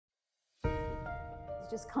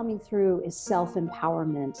just coming through is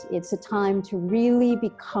self-empowerment. It's a time to really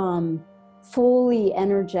become fully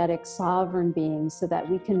energetic, sovereign beings so that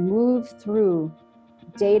we can move through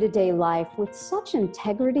day-to-day life with such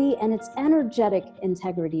integrity, and it's energetic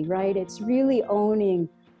integrity, right? It's really owning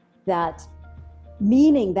that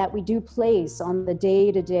meaning that we do place on the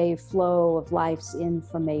day-to-day flow of life's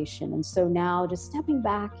information. And so now just stepping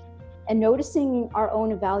back and noticing our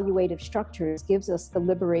own evaluative structures gives us the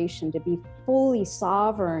liberation to be fully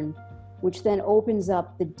sovereign, which then opens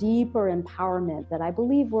up the deeper empowerment that I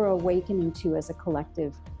believe we're awakening to as a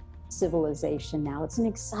collective civilization now. It's an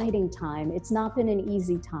exciting time. It's not been an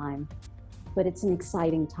easy time, but it's an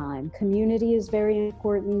exciting time. Community is very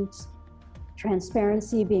important.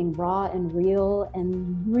 Transparency, being raw and real,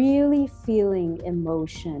 and really feeling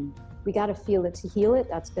emotion. We got to feel it to heal it.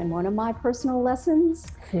 That's been one of my personal lessons.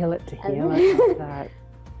 Feel it to heal it. Like that.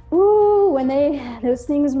 Ooh, when those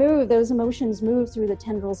things move, those emotions move through the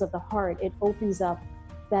tendrils of the heart, it opens up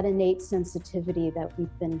that innate sensitivity that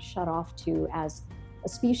we've been shut off to as a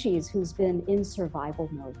species who's been in survival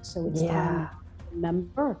mode. So it's time to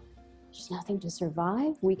remember there's nothing to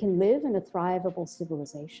survive. We can live in a thrivable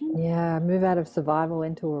civilization. Yeah, move out of survival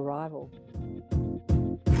into arrival.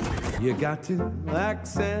 You got to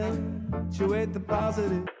accentuate the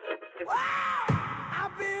positive. Wow, I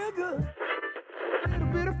feel good. A little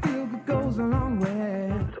bit of feel good goes a long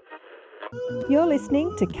way. You're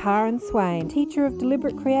listening to Karen Swain, teacher of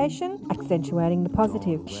deliberate creation, accentuating the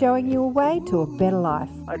positive, showing you a way to a better life.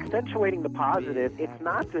 Accentuating the positive, it's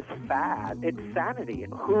not just fad, it's sanity.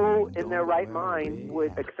 Who in their right mind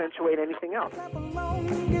would accentuate anything else? Clap along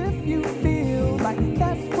if you feel like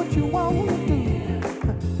that's what you want to do.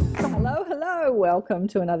 Hello, welcome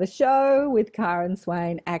to another show with Karen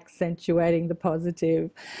Swain, accentuating the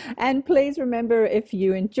positive. And please remember, if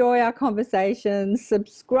you enjoy our conversations,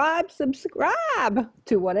 subscribe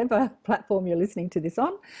to whatever platform you're listening to this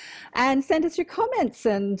on, and send us your comments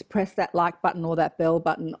and press that like button or that bell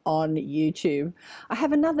button on YouTube. I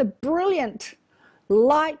have another brilliant,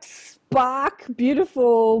 light, spark,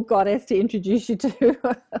 beautiful goddess to introduce you to.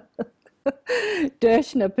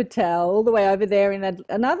 Darshana Patel, all the way over there in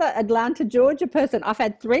another Atlanta, Georgia person. I've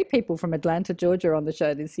had 3 people from Atlanta, Georgia on the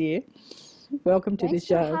show this year. Welcome to the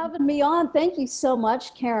show. Thanks for having me on. Thank you so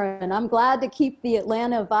much, Karen. I'm glad to keep the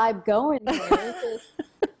Atlanta vibe going here.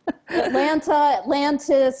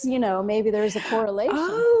 Atlantis, maybe there's a correlation.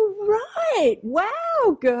 Oh, right.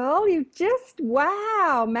 Wow, girl.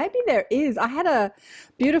 Wow. Maybe there is. I had a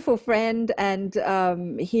beautiful friend and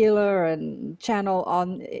healer and channel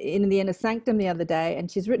in the Inner Sanctum the other day, and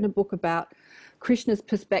she's written a book about Krishna's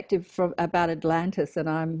perspective about Atlantis, and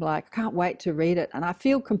I'm like, I can't wait to read it, and I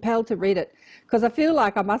feel compelled to read it because I feel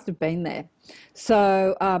like I must have been there.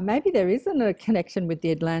 So maybe there isn't a connection with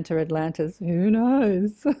the Atlantis. Who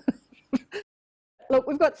knows? Look,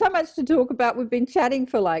 we've got so much to talk about. We've been chatting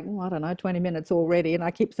for 20 minutes already, and I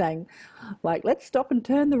keep saying, let's stop and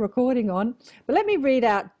turn the recording on. But let me read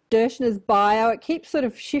out Darshana's bio. It keeps sort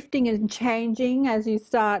of shifting and changing as you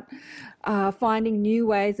start finding new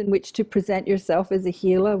ways in which to present yourself as a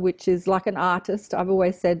healer, which is like an artist. I've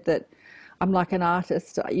always said that I'm like an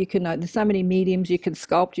artist. There's so many mediums. You can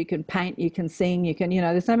sculpt, you can paint, you can sing,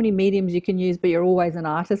 there's so many mediums you can use, but you're always an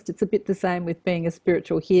artist. It's a bit the same with being a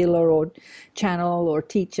spiritual healer or channel or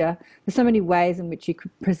teacher. There's so many ways in which you could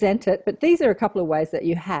present it, but these are a couple of ways that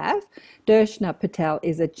you have. Darshana Patel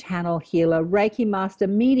is a channel healer, Reiki master,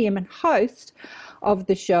 medium, and host of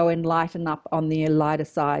the show Enlighten Up on the Lighter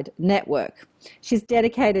Side Network. She's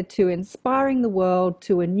dedicated to inspiring the world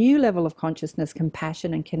to a new level of consciousness,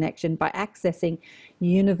 compassion, and connection by accessing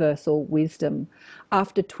universal wisdom.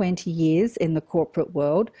 After 20 years in the corporate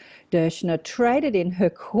world, Darshana traded in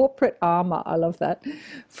her corporate armor, I love that,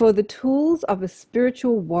 for the tools of a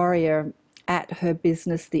spiritual warrior at her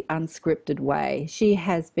business, The Unscripted Way. She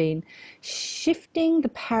has been shifting the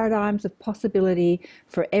paradigms of possibility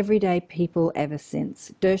for everyday people ever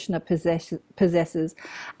since. Darshana possesses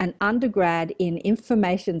an undergrad in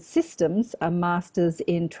information systems, a master's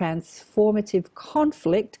in transformative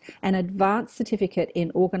conflict, an advanced certificate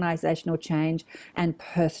in organizational change and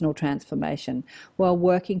personal transformation, while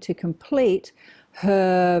working to complete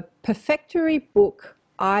her perfectory book,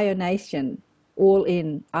 Ionation, All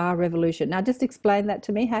in Our Revolution. Now just explain that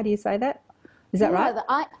to me. How do you say that? Is that right? The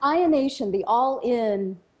ionation, the all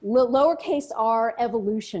in, lowercase r,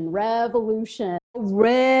 evolution, revolution.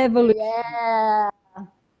 Revolution. Yeah.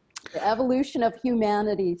 The evolution of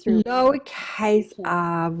humanity through Lowercase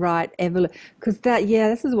r, right? Because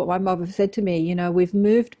this is what my mother said to me. You know, we've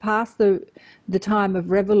moved past the time of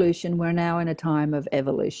revolution. We're now in a time of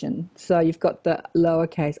evolution. So you've got the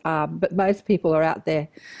lowercase r, but most people are out there,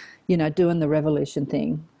 you know, doing the revolution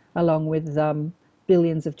thing, along with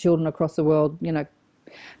billions of children across the world, you know,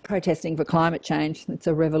 protesting for climate change. It's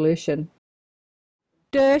a revolution.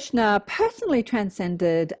 Dershna personally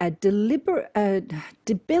transcended a debilitating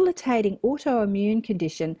autoimmune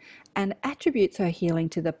condition and attributes her healing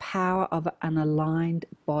to the power of an aligned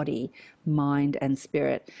body, mind, and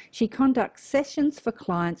spirit. She conducts sessions for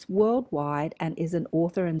clients worldwide and is an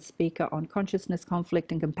author and speaker on consciousness,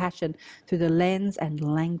 conflict, and compassion through the lens and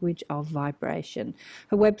language of vibration.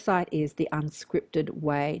 Her website is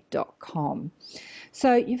theunscriptedway.com.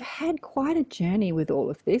 So you've had quite a journey with all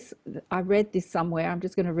of this. I read this somewhere. I'm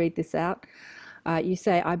just going to read this out. You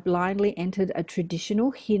say, I blindly entered a traditional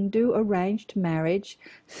Hindu arranged marriage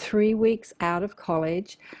 3 weeks out of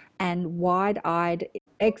college and wide-eyed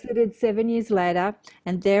exited 7 years later.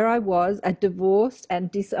 And there I was, a divorced and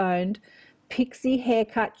disowned pixie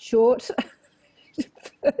haircut, short,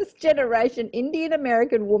 first-generation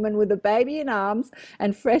Indian-American woman with a baby in arms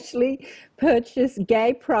and freshly purchased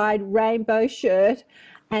gay pride rainbow shirt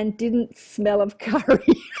and didn't smell of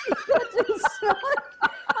curry.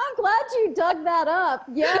 I'm glad you dug that up.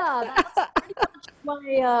 Yeah, that's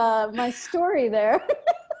pretty much my story there.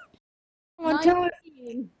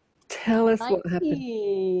 Tell us what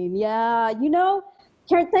happened. Yeah, you know,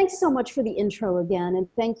 Karen, thanks so much for the intro again, and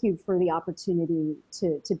thank you for the opportunity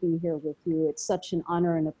to be here with you. It's such an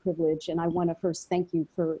honor and a privilege, and I want to first thank you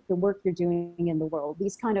for the work you're doing in the world.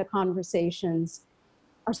 These kind of conversations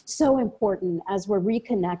are so important as we're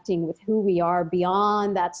reconnecting with who we are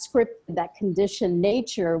beyond that script, that conditioned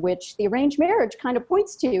nature, which the arranged marriage kind of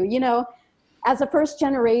points to. You know, as a first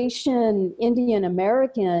generation Indian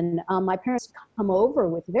American, my parents come over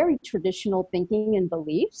with very traditional thinking and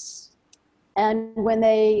beliefs. And when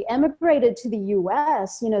they emigrated to the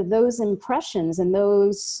US, you know, those impressions and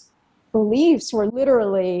those beliefs were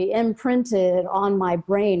literally imprinted on my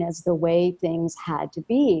brain as the way things had to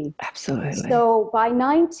be. Absolutely. So by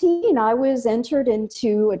 19, I was entered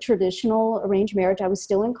into a traditional arranged marriage. I was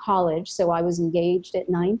still in college, so I was engaged at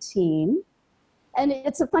 19. And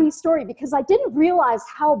it's a funny story because I didn't realize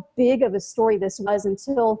how big of a story this was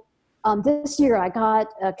until this year. I got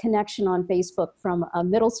a connection on Facebook from a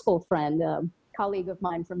middle school friend, a colleague of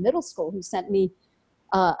mine from middle school, who sent me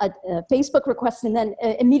a Facebook request and then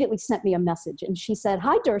immediately sent me a message. And she said,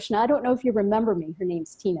 "Hi, Dershna, I don't know if you remember me." Her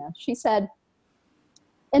name's Tina. She said,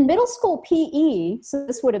 in middle school PE, so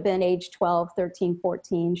this would have been age 12, 13,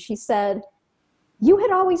 14, she said, "You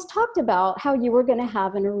had always talked about how you were going to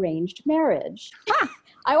have an arranged marriage."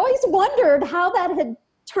 I always wondered how that had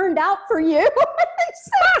turned out for you.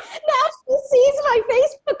 So now she sees my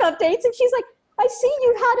Facebook updates and she's like, "I see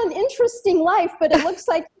you've had an interesting life, but it looks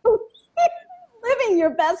like you're living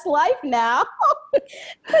your best life now."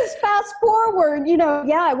 Because fast forward, you know,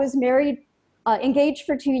 I was married, engaged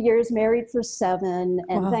for 2 years, married for 7,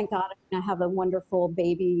 and thank God I have a wonderful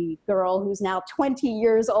baby girl who's now 20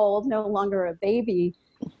 years old, no longer a baby.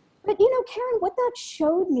 But, you know, Karen, what that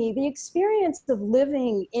showed me, the experience of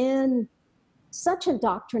living in such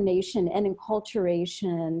indoctrination and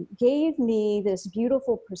enculturation gave me this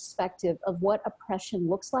beautiful perspective of what oppression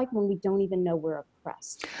looks like when we don't even know we're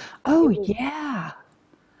oppressed. Oh, yeah.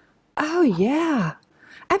 Oh, yeah.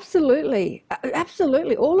 Absolutely.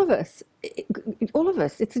 Absolutely. All of us. It's,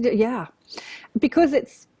 because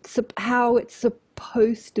it's how it's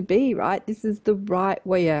supposed to be, right? This is the right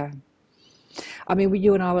way. Yeah. I mean,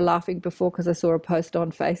 you and I were laughing before because I saw a post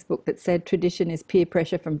on Facebook that said tradition is peer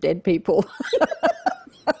pressure from dead people.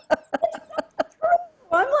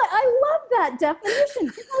 I love that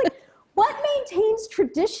definition. Like, what maintains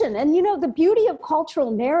tradition? And, you know, the beauty of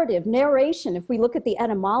cultural narration, if we look at the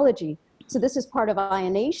etymology, so this is part of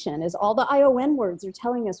ionation, is all the ION words are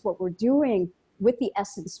telling us what we're doing with the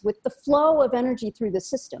essence, with the flow of energy through the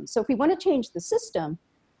system. So if we want to change the system,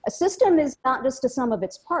 a system is not just a sum of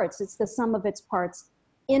its parts, it's the sum of its parts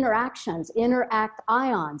interactions, interact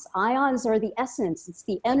ions. Ions are the essence, it's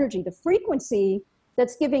the energy, the frequency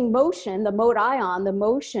that's giving motion, the mode ion, the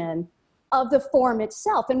motion of the form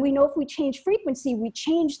itself. And we know if we change frequency, we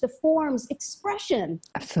change the form's expression.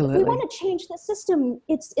 Absolutely. If we want to change the system,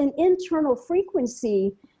 it's an internal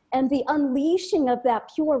frequency and the unleashing of that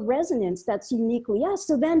pure resonance that's uniquely us.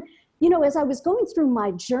 So then, you know, as I was going through my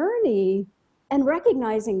journey, and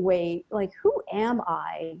recognizing, wait, like, who am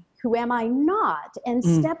I? Who am I not? And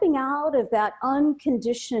stepping out of that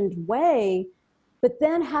unconditioned way, but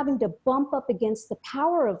then having to bump up against the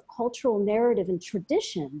power of cultural narrative and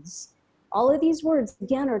traditions. All of these words,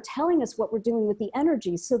 again, are telling us what we're doing with the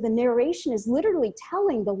energy. So the narration is literally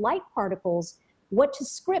telling the light particles what to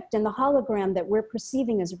script in the hologram that we're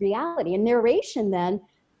perceiving as reality. And narration then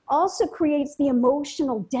also creates the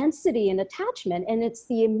emotional density and attachment. And it's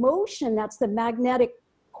the emotion that's the magnetic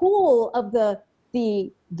pull of the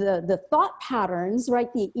thought patterns,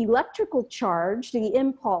 right? The electrical charge, the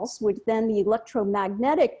impulse, which then the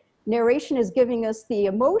electromagnetic narration is giving us the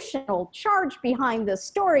emotional charge behind the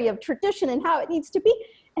story of tradition and how it needs to be.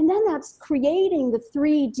 And then that's creating the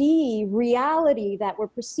 3D reality that we're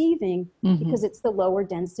perceiving because it's the lower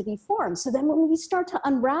density form. So then when we start to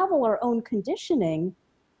unravel our own conditioning,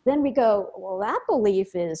 then we go, well, that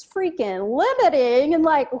belief is freaking limiting. And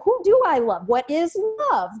like, who do I love? What is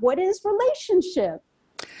love? What is relationship?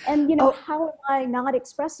 And, you know, how am I not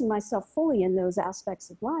expressing myself fully in those aspects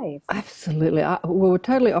of life? Absolutely. Well, we're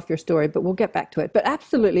totally off your story, but we'll get back to it. But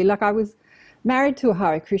absolutely, like I was married to a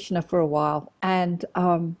Hare Krishna for a while, and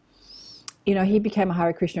you know, he became a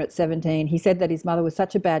Hare Krishna at 17. He said that his mother was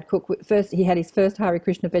such a bad cook. First, he had his first Hare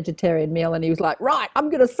Krishna vegetarian meal, and he was like, right, I'm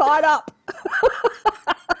going to sign up.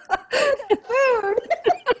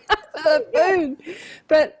 Food.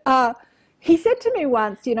 But he said to me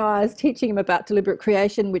once, you know, I was teaching him about deliberate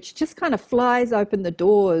creation, which just kind of flies open the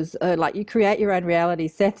doors. Like you create your own reality.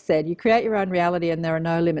 Seth said, you create your own reality and there are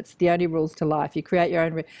no limits. The only rules to life. You create your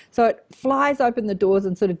own. So it flies open the doors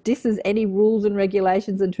and sort of disses any rules and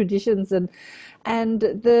regulations and traditions. And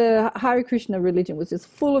the Hare Krishna religion was just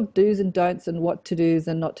full of do's and don'ts and what to do's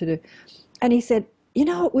and not to do. And he said, you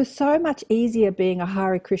know, it was so much easier being a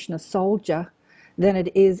Hare Krishna soldier than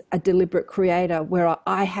it is a deliberate creator where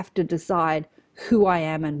I have to decide who I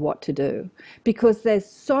am and what to do, because there's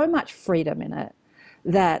so much freedom in it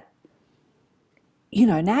that, you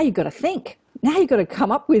know, now you've got to think, now you've got to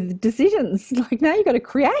come up with decisions, like now you've got to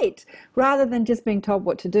create rather than just being told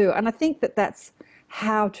what to do. And I think that that's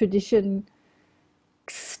how tradition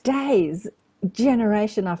stays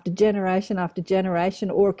generation after generation after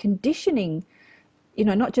generation, or conditioning, you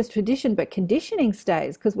know, not just tradition, but conditioning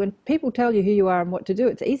stays. Because when people tell you who you are and what to do,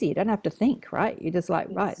 it's easy. You don't have to think, right? You're just like,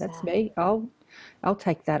 right, that's me. I'll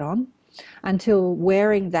take that on, until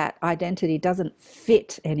wearing that identity doesn't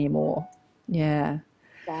fit anymore. Yeah.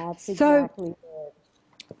 That's exactly it.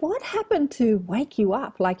 What happened to wake you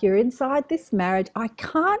up? Like you're inside this marriage. I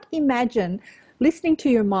can't imagine listening to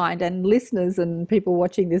your mind, and listeners and people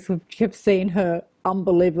watching this have seen her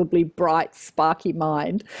unbelievably bright, sparky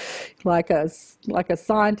mind, like a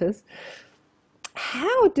scientist.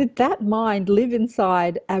 How did that mind live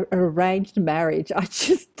inside an arranged marriage? I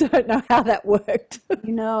just don't know how that worked.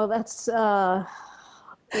 You know, that's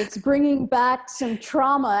it's bringing back some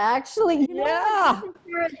trauma, actually. You know,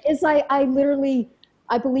 is I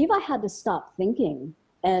believe I had to stop thinking.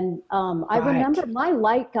 And I remember my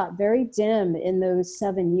light got very dim in those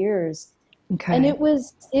 7 years. Okay. And it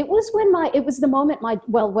was the moment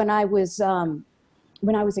when I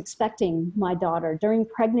was expecting my daughter during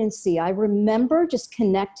pregnancy. I remember just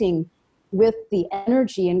connecting with the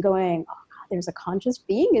energy and going, oh God, there's a conscious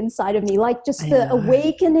being inside of me. Like just the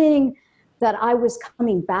awakening that I was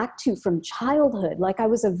coming back to from childhood. Like I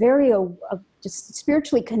was a very just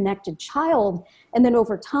spiritually connected child. And then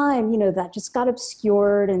over time, you know, that just got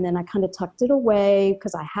obscured. And then I kind of tucked it away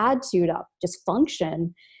because I had to just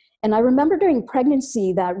function. And I remember during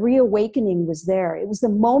pregnancy, that reawakening was there. It was the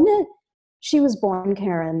moment she was born,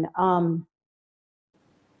 Karen.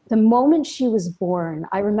 The moment she was born,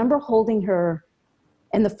 I remember holding her,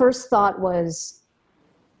 and the first thought was,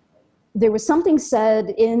 there was something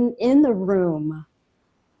said in the room,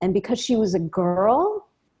 and because she was a girl,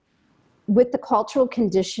 with the cultural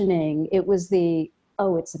conditioning, it was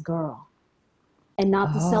it's a girl, and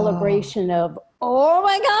not the celebration of, oh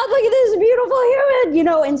my God, look at this beautiful human, you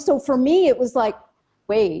know. And so for me, it was like,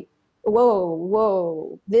 wait,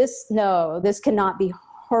 whoa, this cannot be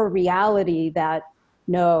her reality. That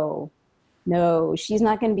no, she's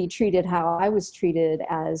not going to be treated how I was treated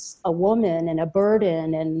as a woman, and a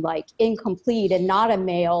burden, and like incomplete, and not a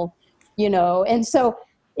male, you know. And so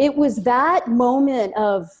it was that moment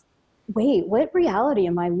of, wait, what reality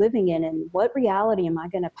am I living in, and what reality am I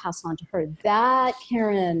going to pass on to her? That,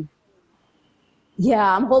 Karen,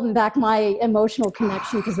 yeah, I'm holding back my emotional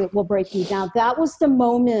connection because it will break me down. That was the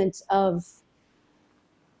moment of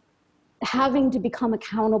having to become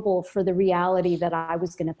accountable for the reality that I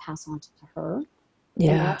was going to pass on to her.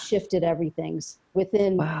 Yeah. And that shifted everything.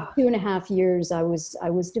 Within 2.5 years, I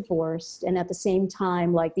was divorced. And at the same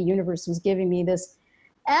time, like the universe was giving me this,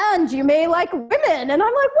 and you may like women. And I'm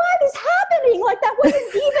like, what is happening? Like that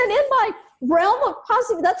wasn't even in my realm of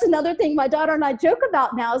possibility. That's another thing my daughter and I joke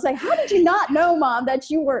about now. Is like, how did you not know, Mom, that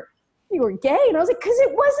you were gay? And I was like, because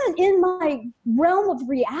it wasn't in my realm of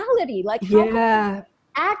reality. Like, how could I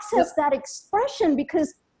access that expression?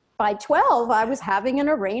 Because by 12, I was having an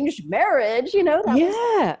arranged marriage, you know.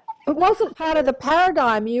 It wasn't part of the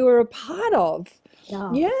paradigm you were a part of.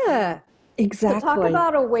 Exactly. So talk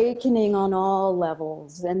about awakening on all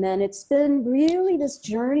levels. And then it's been really this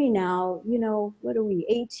journey now, you know,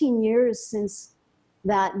 18 years since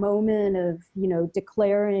that moment of, you know,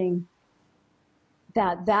 declaring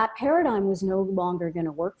that paradigm was no longer going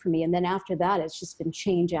to work for me. And then after that, it's just been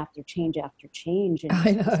change after change after change. And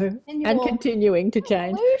I know. And continuing to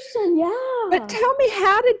change. Yeah. But tell me,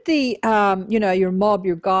 how did the, you know, your mob,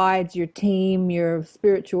 your guides, your team, your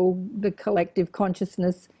spiritual, the collective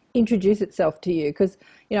consciousness introduce itself to you? Because,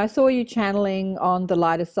 you know, I saw you channeling on the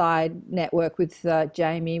Lighter Side network with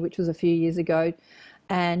Jamie, which was a few years ago.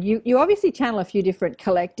 And you obviously channel a few different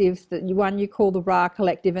collectives. One you call the Ra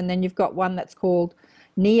Collective, and then you've got one that's called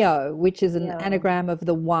Neo, which is an anagram of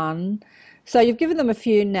the One. So you've given them a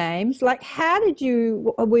few names. Like, how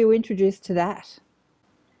were you introduced to that?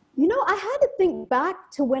 You know, I had to think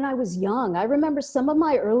back to when I was young. I remember some of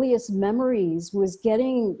my earliest memories was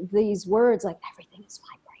getting these words like, everything is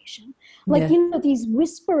vibration. Like, you know, these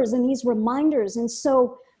whispers and these reminders. And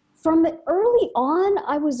so from early on,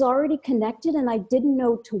 I was already connected, and I didn't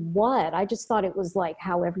know to what. I just thought it was like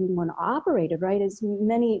how everyone operated, right? As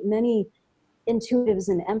many intuitives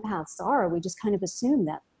and empaths are, we just kind of assume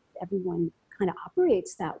that everyone kind of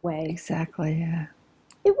operates that way. Exactly, yeah.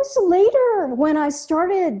 It was later when I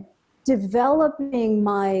started developing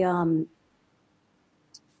my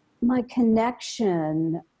my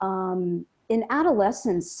connection in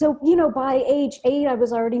adolescence. So, you know, by age 8, I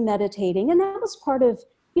was already meditating, and that was part of,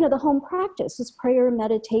 you know, the home practice is prayer,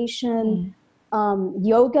 meditation,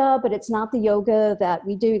 yoga, but it's not the yoga that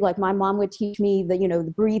we do. Like, my mom would teach me the, you know,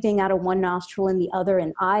 the breathing out of one nostril and the other,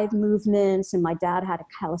 and eye movements. And my dad had a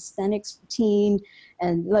calisthenics routine,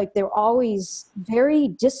 and like, they're always very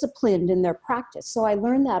disciplined in their practice. So I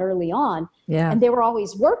learned that early on, and they were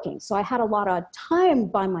always working. So I had a lot of time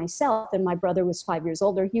by myself, and my brother was 5 years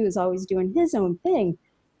older. He was always doing his own thing.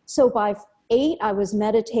 So by 8, I was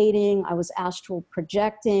meditating, I was astral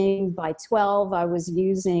projecting. By 12, I was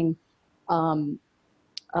using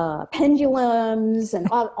pendulums, and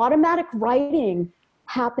automatic writing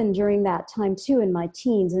happened during that time too in my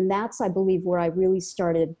teens. And that's, I believe, where I really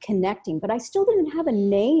started connecting. But I still didn't have a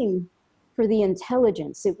name for the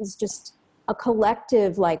intelligence. It was just a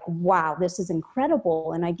collective, like, wow, this is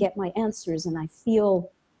incredible. And I get my answers, and I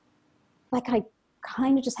feel like I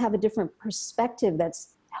kind of just have a different perspective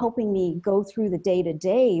that's helping me go through the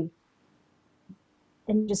day-to-day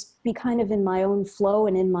and just be kind of in my own flow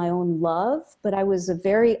and in my own love. But I was a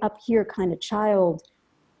very up here kind of child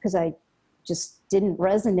because I just didn't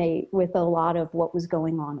resonate with a lot of what was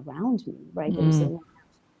going on around me, right? You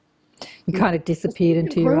kind of disappeared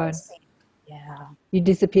into your own. You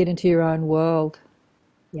disappeared into your own world.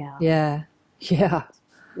 Yeah.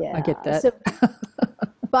 I get that. So,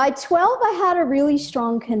 by 12, I had a really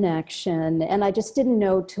strong connection, and I just didn't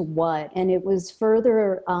know to what. And it was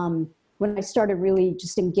further when I started really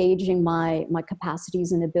just engaging my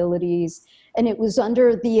capacities and abilities. And it was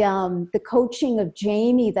under the coaching of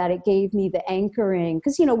Jamie that it gave me the anchoring.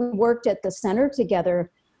 Because, you know, we worked at the center together,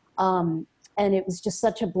 and it was just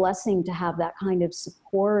such a blessing to have that kind of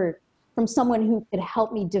support from someone who could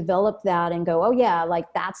help me develop that and go, oh yeah, like,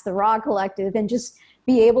 that's the Ra Collective, and just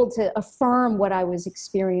be able to affirm what I was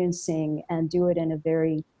experiencing and do it in a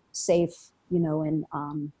very safe, you know, and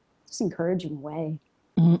just encouraging way.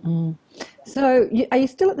 So are you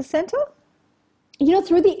still at the center? You know,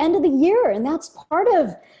 through the end of the year. And that's part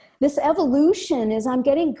of this evolution, is I'm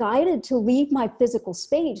getting guided to leave my physical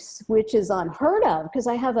space, which is unheard of because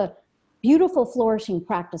I have a beautiful flourishing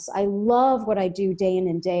practice. I love what I do day in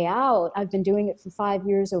and day out. I've been doing it for 5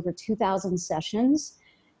 years, over 2,000 sessions.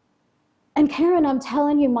 And Karen, I'm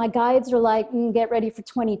telling you, my guides are like, get ready for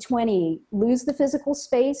 2020. Lose the physical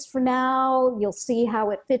space for now. You'll see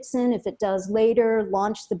how it fits in. If it does later,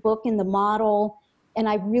 launch the book in the model. And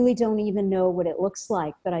I really don't even know what it looks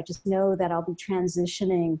like, but I just know that I'll be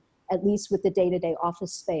transitioning, at least with the day-to-day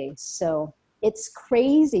office space. So it's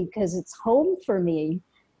crazy because it's home for me.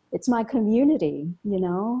 It's my community, you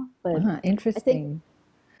know. But interesting.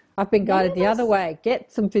 I've been guided the other way.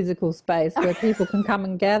 Get some physical space where people can come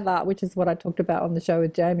and gather, which is what I talked about on the show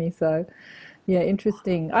with Jamie. So, yeah,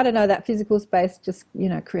 interesting. I don't know, that physical space just, you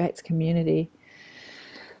know, creates community.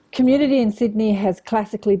 community in Sydney has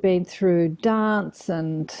classically been through dance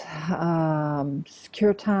and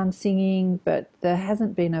kirtan singing, but there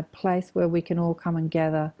hasn't been a place where we can all come and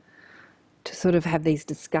gather to sort of have these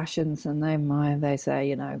discussions. And they say,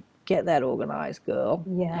 you know, get that organised, girl.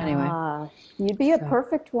 Yeah, Anyway, you'd be a so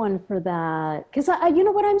perfect one for that. Because you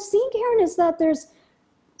know what I'm seeing, Karen, is that there's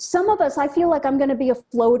some of us, I feel like I'm going to be a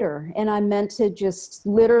floater, and I'm meant to just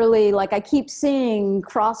literally, like I keep seeing,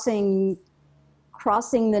 crossing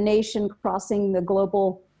the nation, crossing the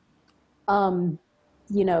global,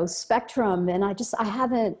 you know, spectrum. And I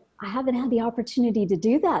haven't had the opportunity to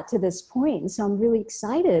do that to this point. And so I'm really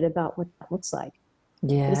excited about what that looks like.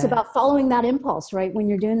 yeah. But it's about following that impulse, right? When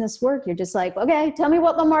you're doing this work, you're just like, okay, tell me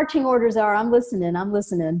what the marching orders are. I'm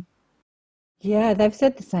listening. Yeah, they've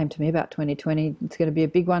said the same to me about 2020. It's going to be a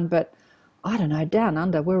big one, but I don't know, down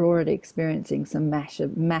under, we're already experiencing some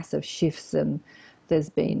massive shifts, and there's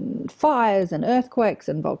been fires and earthquakes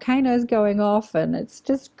and volcanoes going off, and it's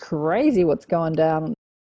just crazy what's going down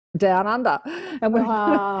under. And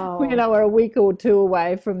Wow. you know, we're a week or two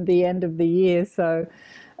away from the end of the year. So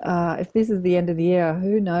if this is the end of the year,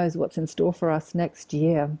 who knows what's in store for us next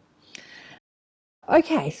year.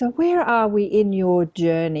 Okay, so where are we in your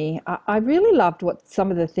journey? I really loved what some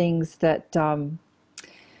of the things that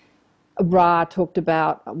Ra talked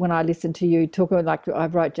about when I listened to you talk. Like I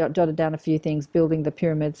jotted down a few things. Building the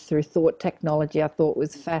pyramids through thought technology, I thought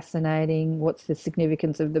was fascinating. What's the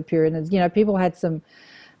significance of the pyramids? You know, people had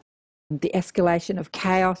the escalation of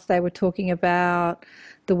chaos they were talking about,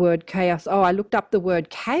 the word chaos. Oh, I looked up the word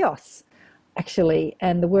chaos, actually,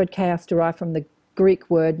 and the word chaos derived from the Greek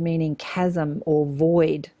word meaning chasm or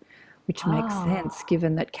void, which makes sense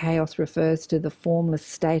given that chaos refers to the formless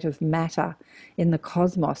state of matter in the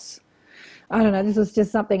cosmos. I don't know, this was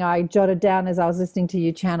just something I jotted down as I was listening to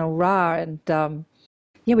you channel Ra, and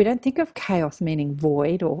yeah, we don't think of chaos meaning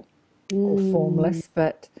void or formless,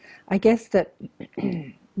 but I guess that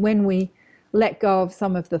when we let go of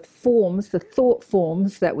some of the forms, the thought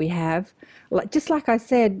forms that we have, just like I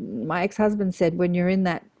said, my ex-husband said, when you're in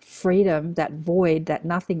that freedom, that void, that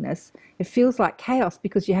nothingness, it feels like chaos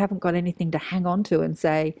because you haven't got anything to hang on to and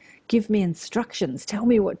say, give me instructions, tell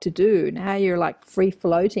me what to do. Now you're like free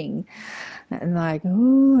floating and like,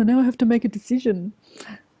 oh, now I have to make a decision.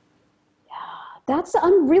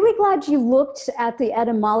 I'm really glad you looked at the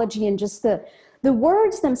etymology and just the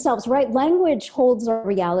words themselves, right? Language holds our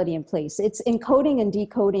reality in place. It's encoding and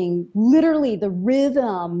decoding literally the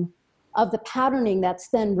rhythm of the patterning that's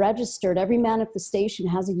then registered. Every manifestation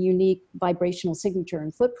has a unique vibrational signature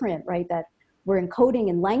and footprint, right? That we're encoding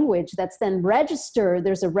in language that's then registered.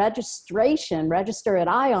 There's a register at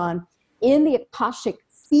ion in the Akashic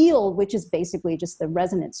field, which is basically just the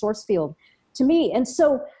resonant source field to me. And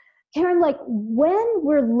so, Karen, like when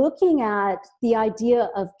we're looking at the idea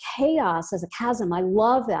of chaos as a chasm, I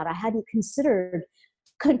love that. I hadn't considered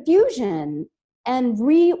confusion and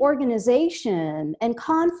reorganization and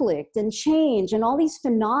conflict and change, and all these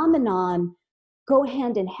phenomenon go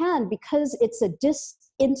hand in hand because it's a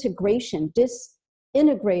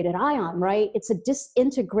disintegrated ion, right? It's a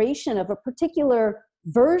disintegration of a particular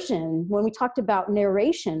version. When we talked about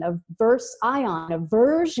narration, a verse ion, a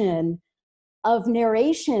version of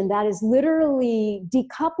narration that is literally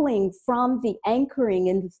decoupling from the anchoring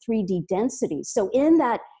in the 3D density. So in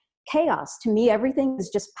that chaos, to me, everything is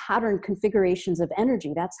just pattern configurations of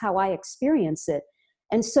energy. That's how I experience it.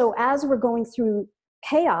 And so as we're going through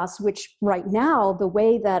chaos, which right now, the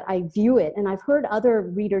way that I view it, and I've heard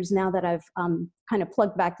other readers now that I've kind of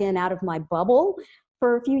plugged back in out of my bubble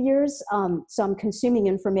for a few years, so I'm consuming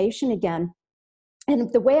information again.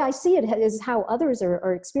 And the way I see it is how others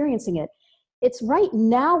are experiencing it. It's right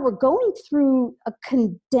now we're going through a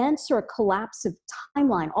condense or a collapse of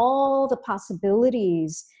timeline, all the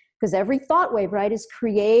possibilities, because every thought wave, right, is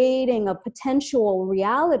creating a potential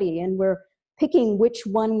reality, and we're picking which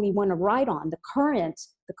one we want to ride on, the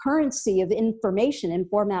currency of information in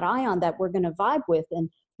format ion that we're going to vibe with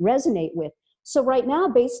and resonate with. So right now,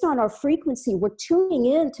 based on our frequency, we're tuning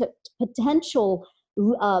in to potential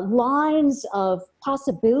lines of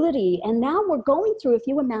possibility. And now we're going through, if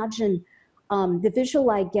you imagine, the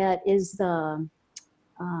visual I get is an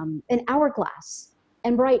hourglass.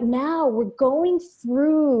 And right now we're going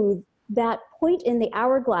through that point in the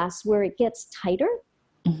hourglass where it gets tighter,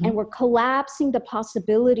 and we're collapsing the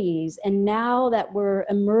possibilities. And now that we're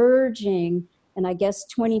emerging, and I guess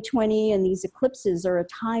 2020 and these eclipses are a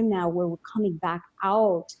time now where we're coming back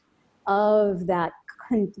out of that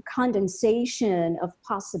condensation of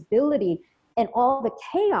possibility, and all the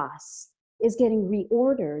chaos is getting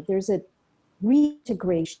reordered. There's a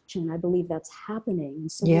reintegration. I believe that's happening.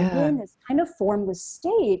 And so Yeah. we're in this kind of formless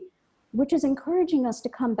state, which is encouraging us to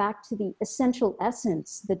come back to the essential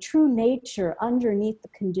essence, the true nature underneath the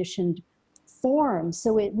conditioned form.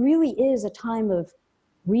 So it really is a time of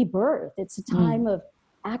rebirth. It's a time of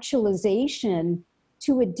actualization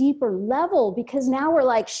to a deeper level, because now we're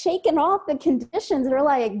like shaking off the conditions. We're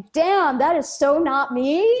like, damn, that is so not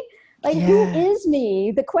me. Like, who is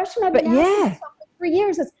me? The question I've been asking myself for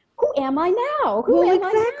years is, who am I now? Who am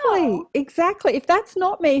I now? Exactly. If that's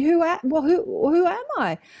not me, who am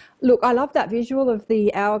I? Look, I love that visual of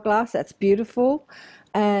the hourglass. That's beautiful.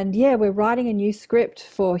 And yeah, we're writing a new script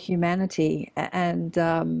for humanity. And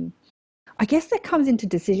I guess that comes into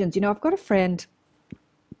decisions. You know, I've got a friend,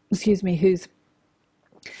 who's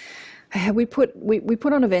we put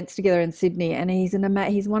on events together in Sydney, and he's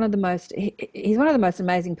one of the most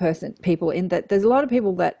amazing people, in that there's a lot of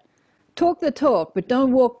people that talk the talk but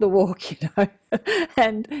don't walk the walk, you know.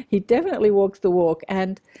 And he definitely walks the walk.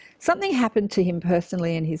 And something happened to him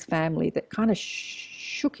personally and his family that kind of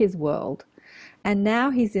shook his world. And now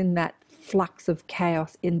he's in that flux of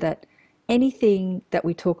chaos, in that anything that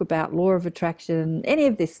we talk about, law of attraction, any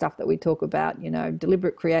of this stuff that we talk about, you know,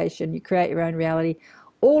 deliberate creation, you create your own reality,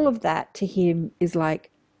 all of that to him is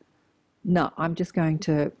like, no, I'm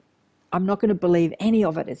not going to believe any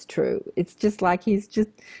of it is true. It's just like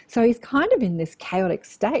so he's kind of in this chaotic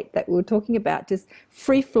state that we were talking about, just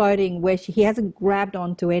free floating, where he hasn't grabbed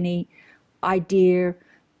onto any idea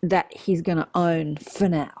that he's going to own for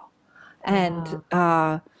now. And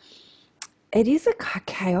it is a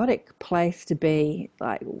chaotic place to be.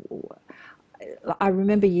 Like, I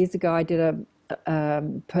remember years ago I did a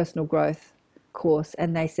personal growth course,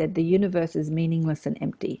 and they said the universe is meaningless and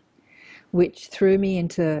empty, which threw me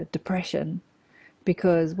into depression,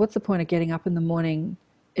 because what's the point of getting up in the morning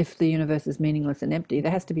if the universe is meaningless and empty? There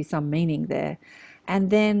has to be some meaning there. And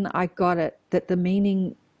then I got it, that the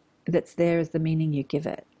meaning that's there is the meaning you give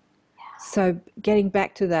it. So getting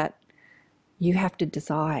back to that, you have to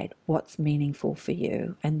decide what's meaningful for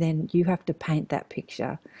you, and then you have to paint that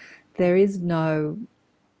picture. There is no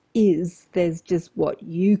there's just what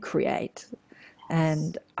you create.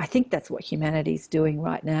 And I think that's what humanity's doing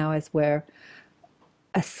right now, as we're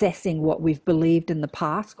assessing what we've believed in the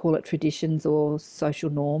past, call it traditions or social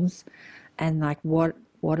norms, and like what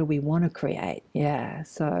do we want to create? Yeah,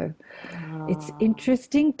 so it's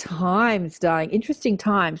interesting times, darling, interesting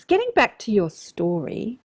times. Getting back to your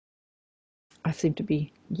story, I seem to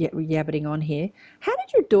be yabbiting on here. How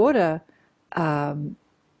did your daughter,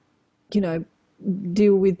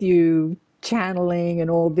 deal with you channeling and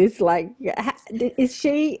all this? Like, is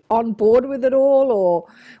she on board with it all, or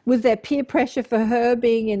was there peer pressure for her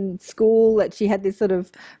being in school, that she had this sort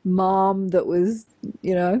of mom that was,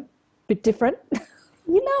 a bit different?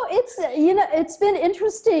 It's been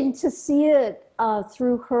interesting to see it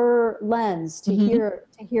through her lens, to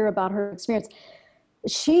hear about her experience.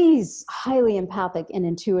 She's highly empathic and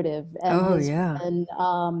intuitive,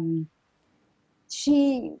 and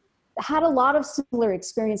she had a lot of similar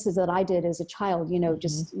experiences that I did as a child,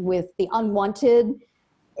 just with the unwanted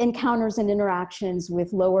encounters and interactions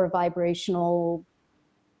with lower vibrational,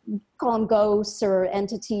 call them ghosts or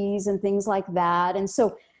entities and things like that. And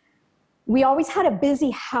so we always had a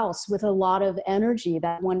busy house with a lot of energy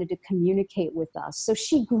that wanted to communicate with us. So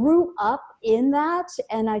she grew up in that,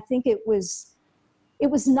 and I think it was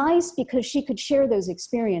nice because she could share those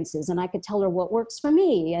experiences, and I could tell her what works for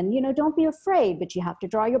me, and, don't be afraid, but you have to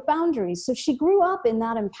draw your boundaries. So she grew up in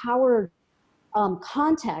that empowered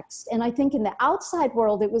context. And I think in the outside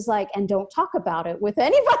world, it was like, and don't talk about it with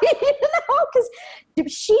anybody, because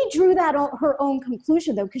she drew that her own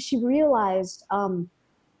conclusion, though, because she realized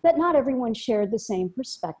that not everyone shared the same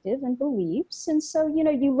perspective and beliefs. And so,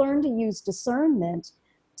 you learn to use discernment.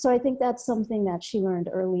 So I think that's something that she learned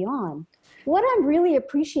early on. What I'm really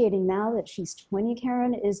appreciating now that she's 20,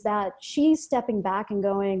 Karen, is that she's stepping back and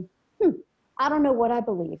going, I don't know what I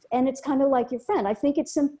believe. And it's kind of like your friend. I think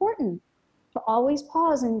it's important to always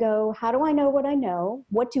pause and go, how do I know what I know?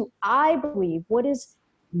 What do I believe? What is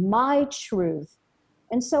my truth?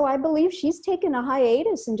 And so I believe she's taken a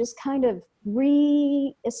hiatus and just kind of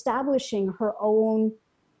re-establishing her own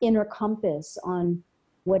inner compass on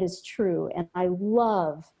what is true. And I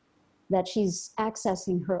love that she's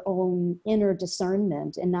accessing her own inner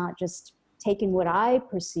discernment and not just taking what I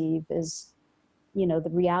perceive as, the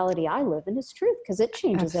reality I live in as truth, because it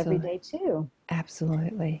changes every day too.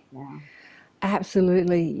 Absolutely. Yeah.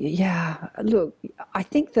 Absolutely. Yeah. Look, I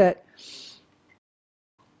think that,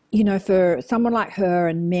 for someone like her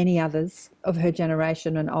and many others of her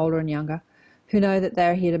generation and older and younger, who know that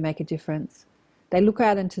they're here to make a difference, they look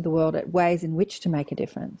out into the world at ways in which to make a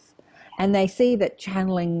difference. And they see that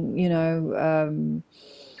channeling,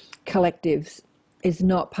 collectives is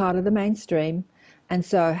not part of the mainstream. And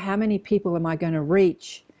so how many people am I going to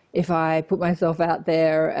reach if I put myself out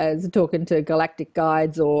there as talking to galactic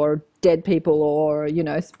guides or dead people or,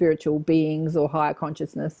 spiritual beings or higher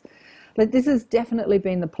consciousness? But this has definitely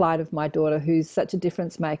been the plight of my daughter, who's such a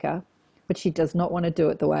difference maker, but she does not want to do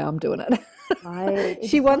it the way I'm doing it. Right.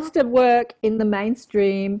 She wants to work in the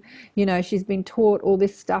mainstream. She's been taught all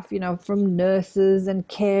this stuff, from nurses and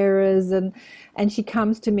carers, and she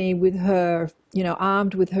comes to me with her,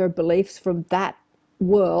 armed with her beliefs from that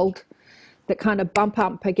world that kind of bump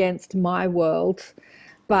up against my world.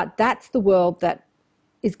 But that's the world that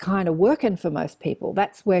is kind of working for most people.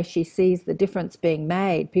 That's where she sees the difference being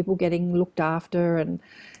made, people getting looked after. And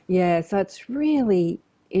so it's really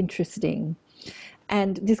interesting.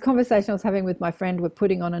 And this conversation I was having with my friend, we're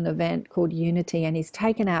putting on an event called Unity, and he's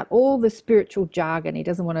taken out all the spiritual jargon. He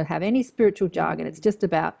doesn't want to have any spiritual jargon. It's just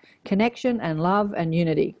about connection and love and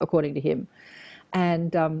unity, according to him.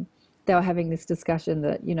 And they were having this discussion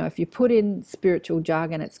that, if you put in spiritual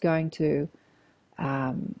jargon, it's going to,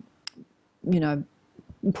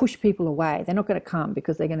 push people away. They're not going to come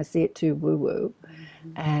because they're going to see it too woo-woo.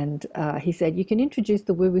 And he said, you can introduce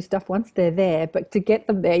the woo-woo stuff once they're there, but to get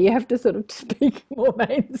them there, you have to sort of speak more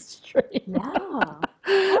mainstream. Yeah,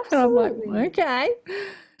 And I'm like, okay.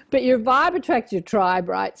 But your vibe attracts your tribe,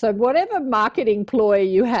 right? So whatever marketing ploy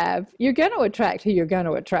you have, you're going to attract who you're going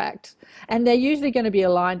to attract. And they're usually going to be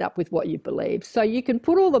aligned up with what you believe. So you can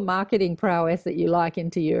put all the marketing prowess that you like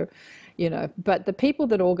into your, but the people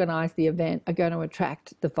that organize the event are going to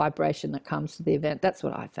attract the vibration that comes to the event. That's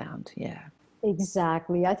what I found, yeah.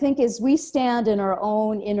 Exactly. I think as we stand in our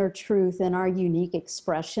own inner truth and our unique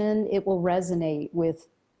expression, it will resonate with,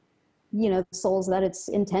 the souls that it's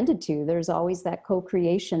intended to. There's always that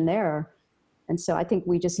co-creation there. And so I think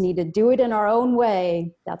we just need to do it in our own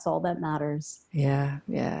way. That's all that matters. Yeah,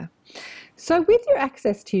 yeah. So with your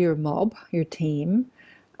access to your mob, your team,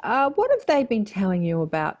 what have they been telling you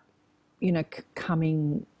about,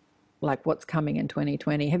 coming, like what's coming in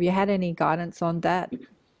 2020? Have you had any guidance on that?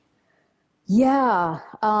 Yeah,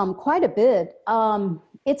 quite a bit.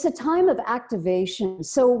 It's a time of activation.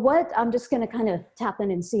 So I'm just going to kind of tap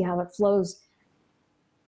in and see how it flows.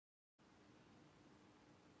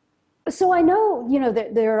 So I know,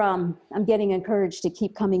 I'm getting encouraged to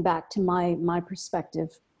keep coming back to my perspective.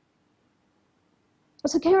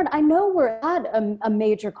 So Karen, I know we're at a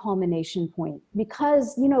major culmination point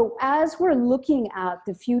because, as we're looking at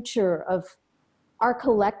the future of our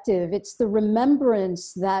collective, it's the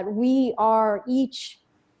remembrance that we are each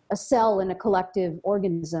a cell in a collective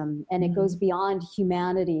organism, and it goes beyond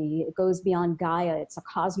humanity, it goes beyond Gaia, it's a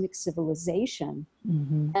cosmic civilization.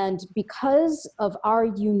 And because of our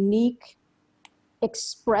unique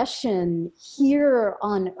expression here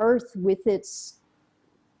on Earth with its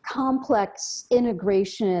complex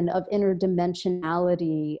integration of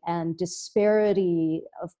interdimensionality and disparity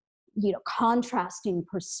of, contrasting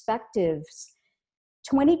perspectives,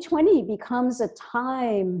 2020 becomes a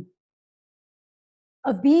time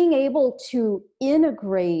of being able to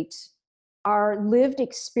integrate our lived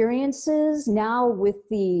experiences now with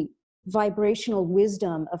the vibrational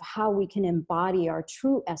wisdom of how we can embody our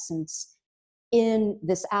true essence in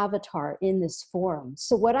this avatar, in this form.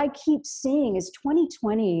 So what I keep seeing is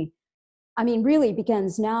 2020, really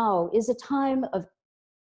begins now, is a time of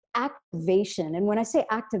activation. And when I say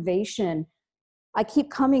activation, I keep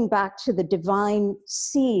coming back to the divine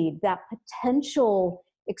seed, that potential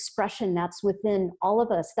expression that's within all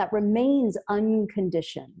of us that remains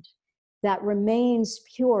unconditioned, that remains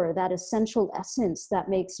pure, that essential essence that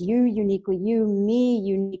makes you uniquely you, me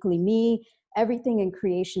uniquely me. Everything in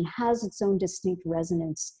creation has its own distinct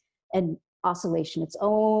resonance and oscillation, its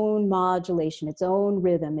own modulation, its own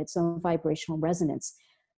rhythm, its own vibrational resonance.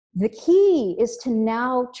 The key is to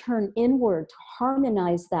now turn inward to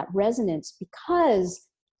harmonize that resonance, because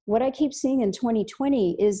what I keep seeing in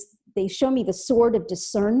 2020 is they show me the sword of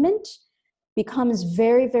discernment becomes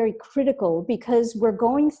very, very critical, because we're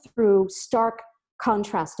going through stark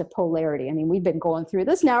contrast of polarity. We've been going through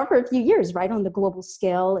this now for a few years, right, on the global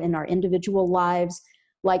scale in our individual lives.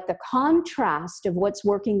 Like the contrast of what's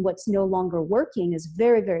working, what's no longer working is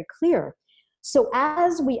very, very clear. So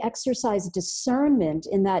as we exercise discernment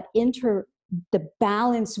in that the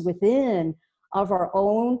balance within of our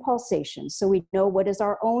own pulsations, so we know what is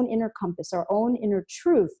our own inner compass, our own inner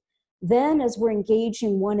truth, then as we're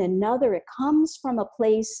engaging one another, it comes from a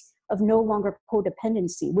place of no longer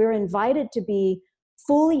codependency. We're invited to be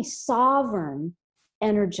fully sovereign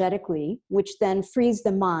energetically, which then frees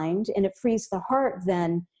the mind, and it frees the heart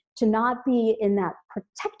then to not be in that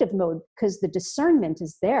protective mode because the discernment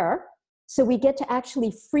is there. So we get to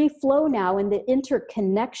actually free flow now in the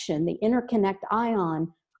interconnection, the interconnect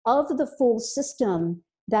ion of the full system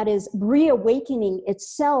that is reawakening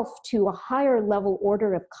itself to a higher level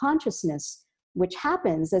order of consciousness, which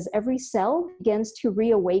happens as every cell begins to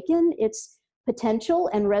reawaken its potential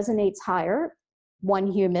and resonates higher. One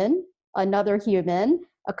human, another human,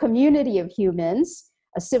 a community of humans,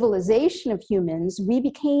 a civilization of humans, we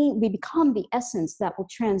become the essence that will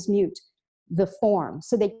transmute the form.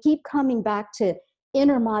 So they keep coming back to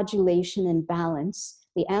inner modulation and balance.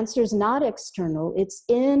 The answer is not external, it's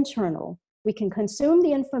internal. We can consume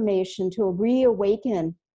the information to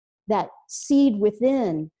reawaken that seed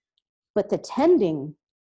within, but the tending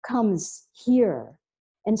comes here.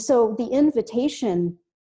 And so the invitation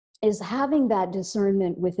is having that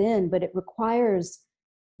discernment within, but it requires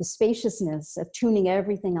the spaciousness of tuning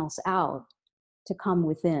everything else out to come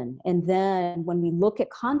within. And then when we look at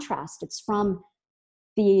contrast, it's from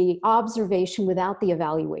the observation without the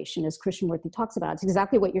evaluation, as Krishnamurti talks about. It's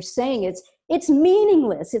exactly what you're saying. It's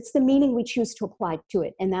meaningless. It's the meaning we choose to apply to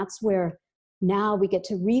it. And that's where now we get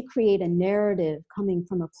to recreate a narrative coming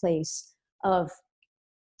from a place of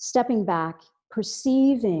stepping back,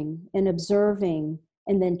 perceiving and observing,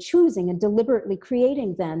 and then choosing and deliberately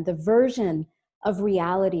creating then the version of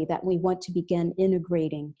reality that we want to begin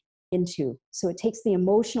integrating into. So it takes the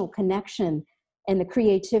emotional connection and the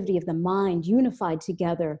creativity of the mind unified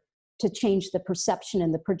together to change the perception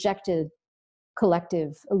and the projected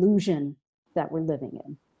collective illusion that we're living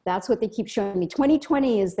in. That's what they keep showing me.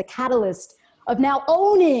 2020 is the catalyst of now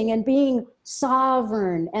owning and being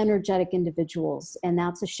sovereign, energetic individuals. And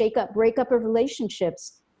that's a shake-up, breakup of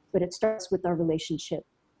relationships, but it starts with our relationship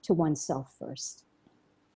to oneself first.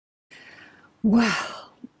 Wow.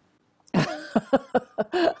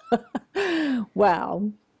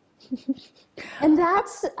 Wow. And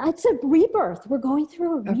it's a rebirth. We're going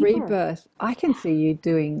through a rebirth. I can see you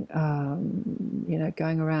doing,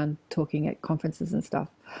 going around talking at conferences and stuff.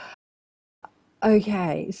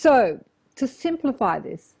 Okay, so to simplify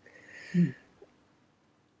this,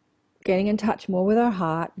 getting in touch more with our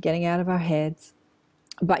heart, getting out of our heads,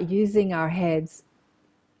 but using our heads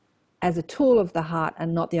as a tool of the heart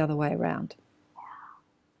and not the other way around.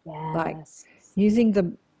 Yes. Like using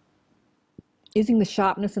the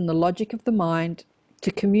sharpness and the logic of the mind to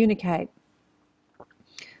communicate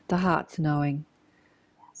the heart's knowing.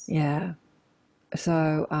 Yes. Yeah.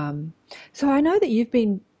 So I know that you've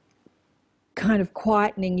been kind of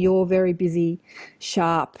quietening your very busy,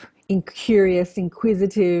 sharp, curious,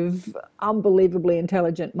 inquisitive, unbelievably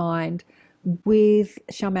intelligent mind with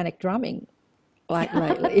shamanic drumming, like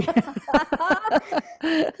lately.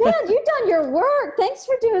 Yeah, you've done your work. Thanks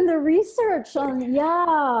for doing the research on,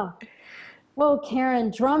 yeah. Well,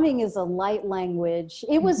 Karen, drumming is a light language.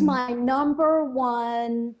 It was my number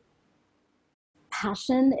one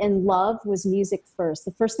passion and love was music first.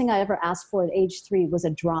 The first thing I ever asked for at age 3 was a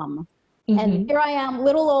drum. And here I am,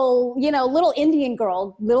 little Indian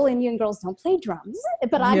girl. Little Indian girls don't play drums.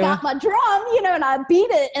 But I got my drum, and I beat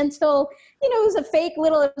it until, it was a fake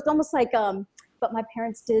little, it was almost like, but my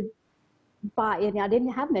parents did buy it. I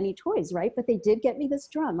didn't have many toys, right? But they did get me this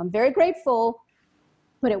drum. I'm very grateful,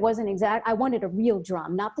 but it wasn't exact. I wanted a real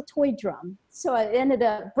drum, not the toy drum. So I ended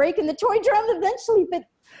up breaking the toy drum eventually. But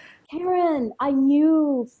Karen, I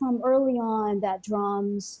knew from early on that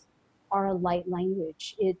drums are a light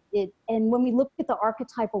language. And when we look at the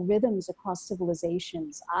archetypal rhythms across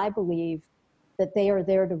civilizations, I believe that they are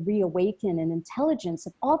there to reawaken an intelligence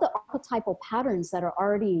of all the archetypal patterns that are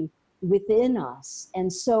already within us.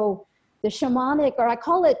 And so the shamanic, or I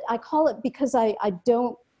call it because I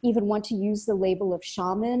don't even want to use the label of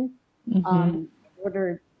shaman in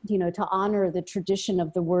order, to honor the tradition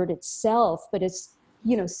of the word itself, but it's,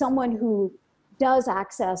 someone who does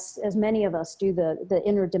access, as many of us do, the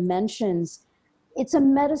inner dimensions. It's a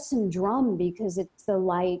medicine drum because it's the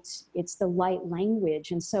light language.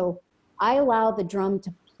 And so I allow the drum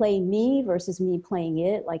to play me versus me playing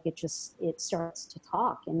it. Like it starts to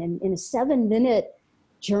talk. And in a 7-minute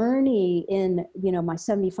journey in, my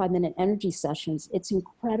 75-minute energy sessions, it's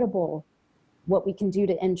incredible what we can do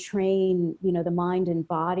to entrain, the mind and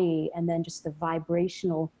body, and then just the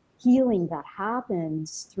vibrational healing that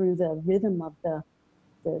happens through the rhythm of the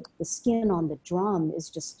skin on the drum is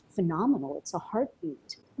just phenomenal. It's a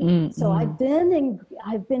heartbeat. So I've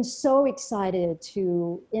been so excited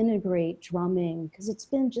to integrate drumming because it's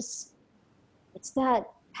that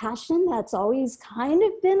passion that's always kind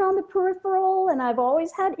of been on the peripheral, and I've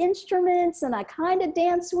always had instruments and I kind of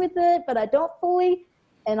dance with it, but I don't fully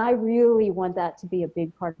And I really want that to be a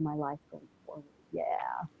big part of my life going forward. Yeah.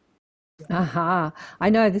 Aha. I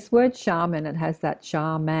know this word shaman, it has that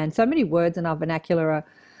shaman. So many words in our vernacular are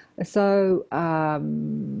so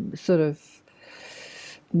sort of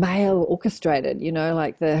male orchestrated, you know,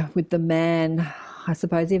 like with the man. I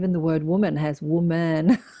suppose even the word woman has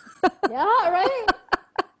woman. Yeah, right.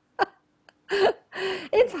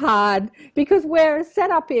 It's hard because we're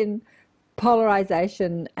set up in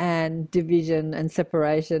polarization and division and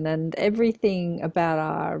separation, and everything about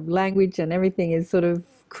our language and everything is sort of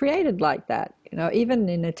created like that. You know, even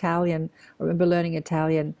in Italian, I remember learning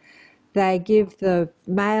Italian, they give the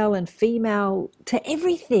male and female to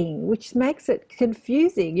everything, which makes it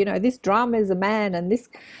confusing. You know, this drum is a man and this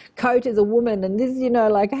coat is a woman, and this, you know,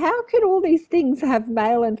 like how could all these things have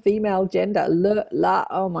male and female gender?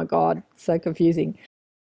 Oh my God, so confusing.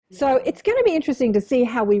 So it's going to be interesting to see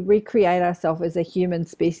how we recreate ourselves as a human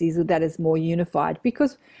species that is more unified,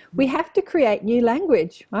 because we have to create new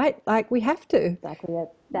language, right? Like we have to. Exactly it.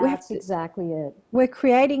 That's exactly it. We're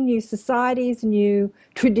creating new societies, new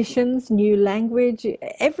traditions, new language,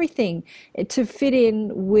 everything to fit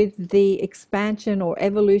in with the expansion or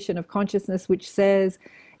evolution of consciousness, which says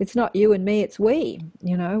it's not you and me, it's we.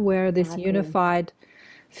 You know, we're this unified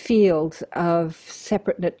field of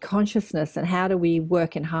separate consciousness, and how do we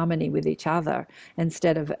work in harmony with each other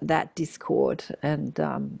instead of that discord. And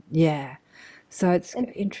so it's an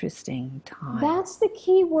interesting time. That's the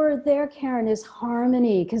key word there, Karen, is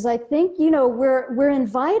harmony. Because I think, you know, we're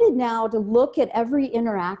invited now to look at every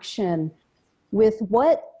interaction with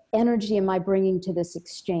what energy am I bringing to this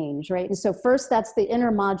exchange, right? And so first, that's the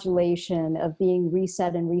inner modulation of being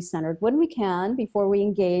reset and recentered when we can before we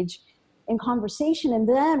engage in conversation. And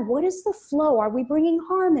then what is the flow? Are we bringing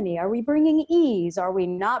harmony? Are we bringing ease? Are we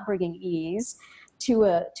not bringing ease to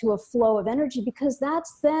a flow of energy? Because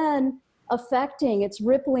that's then affecting, it's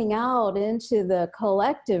rippling out into the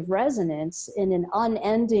collective resonance in an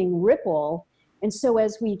unending ripple. And so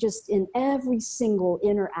as we just, in every single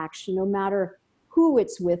interaction, no matter who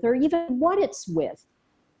it's with or even what it's with,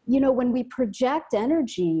 you know, when we project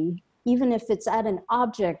energy, even if it's at an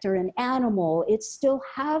object or an animal, it's still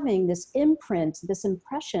having this imprint, this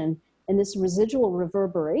impression, and this residual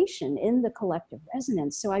reverberation in the collective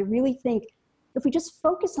resonance. So I really think if we just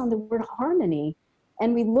focus on the word harmony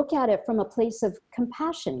and we look at it from a place of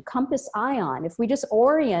compassion, compass ion, if we just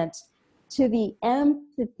orient to the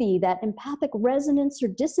empathy, that empathic resonance or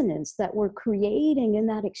dissonance that we're creating in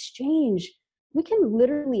that exchange, we can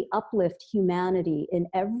literally uplift humanity in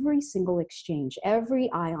every single exchange, every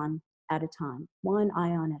ion at a time, one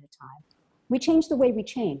ion at a time. We change the way we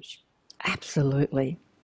change. Absolutely.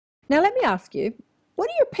 Now, let me ask you, what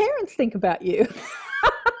do your parents think about you?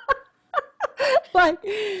 Like,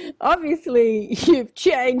 obviously, you've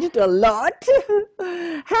changed a lot.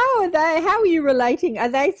 How are you relating? Are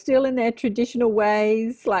they still in their traditional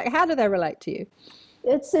ways? Like, how do they relate to you?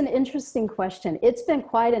 It's an interesting question. It's been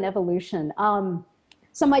quite an evolution.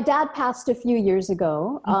 So my dad passed a few years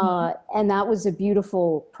ago, and that was a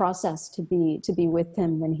beautiful process to be with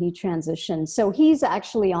him when he transitioned. So he's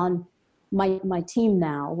actually on my team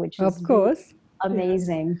now, which is of course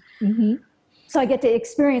amazing. Mm-hmm. So I get to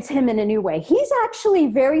experience him in a new way. He's actually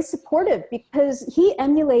very supportive because he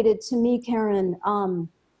emulated to me, Karen,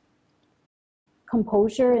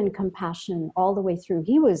 composure and compassion all the way through.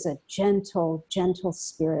 He was a gentle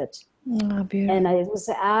spirit. Oh, beautiful. And it was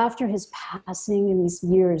after his passing in these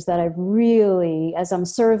years that I really, as I'm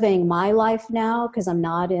surveying my life now, because I'm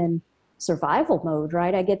not in survival mode,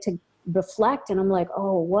 right? I get to reflect and I'm like,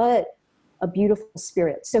 oh, what a beautiful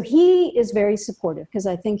spirit. So he is very supportive because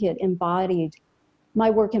I think my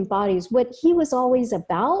work embodies what he was always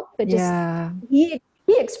about, but just he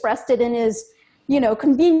expressed it in his,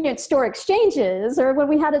 convenience store exchanges or when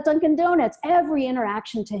we had at Dunkin' Donuts. Every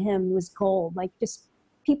interaction to him was gold. Like just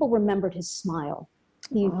people remembered his smile.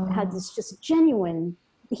 He had this just genuine,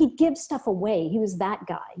 he'd give stuff away. He was that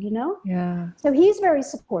guy, Yeah. So he's very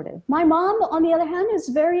supportive. My mom, on the other hand, is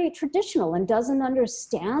very traditional and doesn't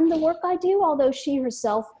understand the work I do, although she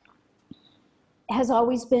herself has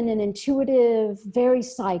always been an intuitive, very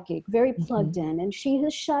psychic, very plugged in. And she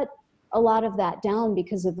has shut a lot of that down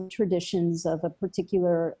because of the traditions of a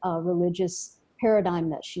particular religious paradigm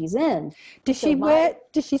that she's in. Does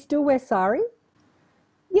she still wear sari?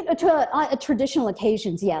 To traditional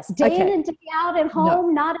occasions, yes. Day in and day out at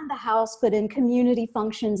home, not in the house, but in community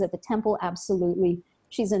functions at the temple, absolutely.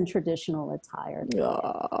 She's in traditional attire.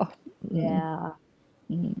 Oh. Yeah.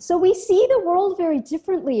 So we see the world very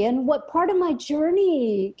differently. And what part of my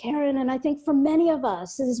journey, Karen, and I think for many of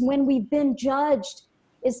us, is when we've been judged,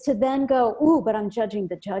 is to then go, ooh, but I'm judging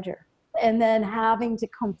the judger. and then having to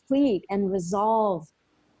complete and resolve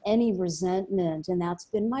any resentment. And that's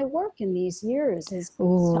been my work in these years, is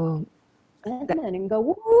Ooh, resentment and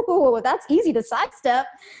go, whoa, that's easy to sidestep,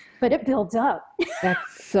 but it builds up.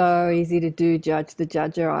 that's so easy to do, judge the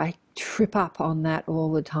judger. I trip up on that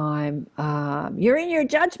all the time. You're in your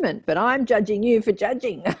judgment, but I'm judging you for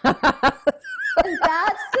judging. And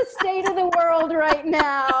that's the state of the world right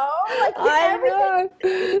now. Like, I know.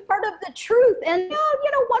 everything is part of the truth. And,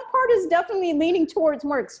 one part is definitely leaning towards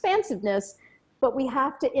more expansiveness, but we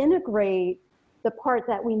have to integrate the part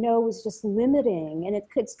that we know is just limiting, and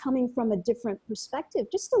it's coming from a different perspective,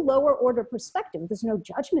 just a lower order perspective. There's no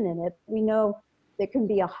judgment in it. We know there can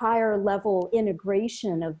be a higher level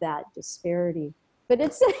integration of that disparity. But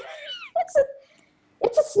it's a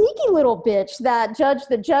sneaky little bitch, that judge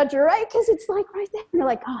the judger, right? Because it's like right there, you're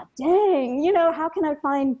like, oh dang, how can I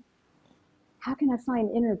find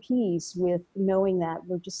inner peace with knowing that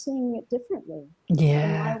we're just seeing it differently?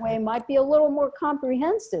 Yeah. And my way might be a little more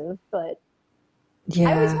comprehensive, but Yeah.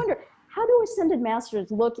 I always wonder, how do ascended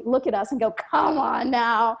masters look at us and go, come on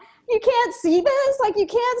now, you can't see this? Like, you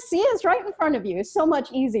can't see us right in front of you. So much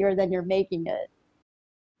easier than you're making it.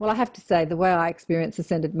 Well, I have to say, the way I experience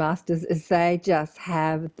Ascended Masters is they just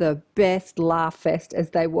have the best laugh fest as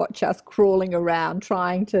they watch us crawling around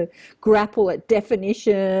trying to grapple at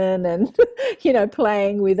definition and,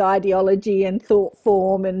 playing with ideology and thought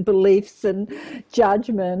form and beliefs and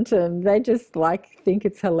judgment. And they just think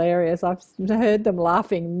it's hilarious. I've heard them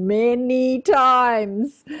laughing many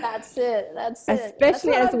times. That's it.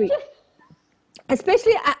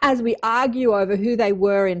 Especially as we argue over who they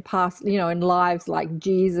were in past, in lives, like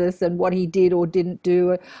Jesus and what he did or didn't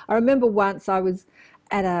do. I remember once I was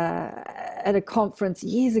at a conference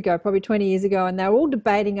years ago, probably 20 years ago, and they were all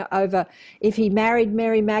debating over if he married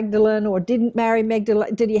Mary Magdalene or didn't marry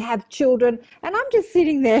Magdalene. Did he have children? And I'm just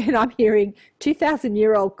sitting there and I'm hearing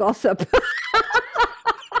 2,000-year-old gossip.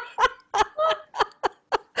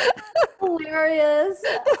 Hilarious.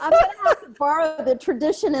 I'm going to have to borrow the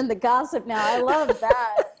tradition and the gossip now. I love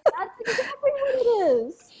that. That's exactly what it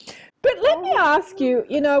is. But let me ask you,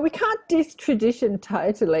 we can't diss tradition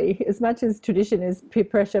totally, as much as tradition is peer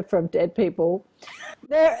pressure from dead people.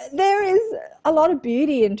 There is a lot of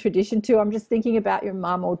beauty in tradition too. I'm just thinking about your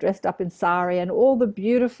mum all dressed up in sari and all the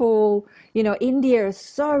beautiful, India is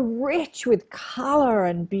so rich with colour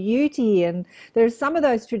and beauty, and there's some of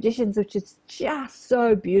those traditions which is just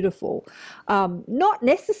so beautiful. Not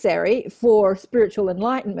necessary for spiritual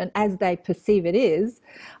enlightenment as they perceive it is.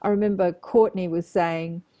 I remember Courtney was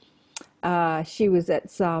saying, she was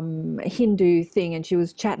at some Hindu thing and she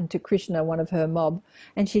was chatting to Krishna, one of her mob,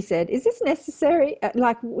 and she said, is this necessary?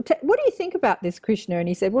 What do you think about this, Krishna? And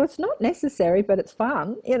he said, well, it's not necessary, but it's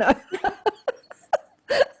fun, That's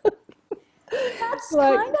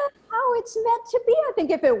kind of how it's meant to be. I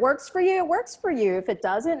think if it works for you, it works for you. If it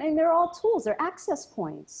doesn't, and they're all tools, they're access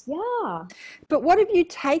points. Yeah. But what have you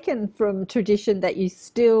taken from tradition that you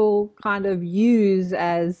still kind of use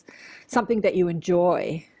as something that you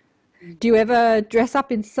enjoy? Do you ever dress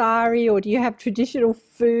up in sari, or do you have traditional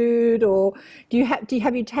food, or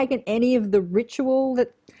have you taken any of the ritual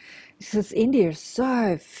that, because India is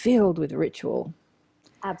so filled with ritual?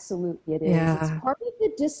 Absolutely it is. Yeah. It's part of the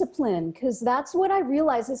discipline, because that's what I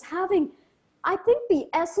realize is I think the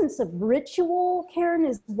essence of ritual, Karen,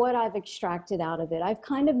 is what I've extracted out of it. I've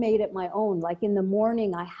kind of made it my own. Like in the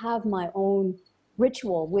morning, I have my own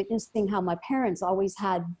ritual, witnessing how my parents always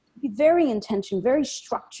had very intentional, very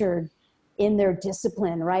structured in their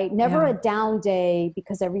discipline, right? Never a down day,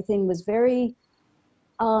 because everything was very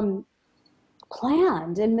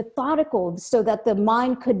planned and methodical, so that the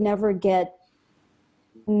mind could never get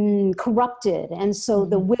corrupted. And so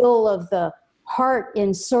the will of the heart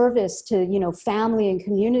in service to, family and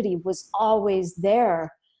community was always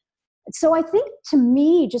there. So I think, to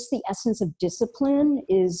me, just the essence of discipline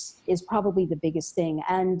is probably the biggest thing.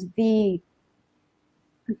 And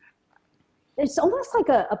it's almost like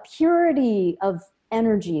a purity of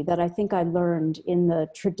energy that I think I learned in the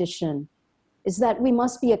tradition, is that we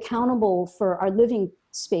must be accountable for our living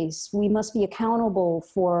space. We must be accountable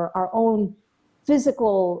for our own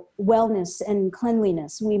physical wellness and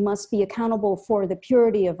cleanliness. We must be accountable for the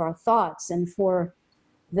purity of our thoughts and for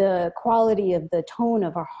the quality of the tone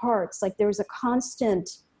of our hearts. Like, there's a constant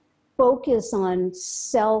focus on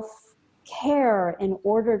self-care in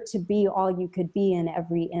order to be all you could be in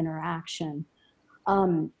every interaction.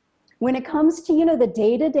 When it comes to, the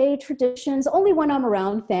day-to-day traditions, only when I'm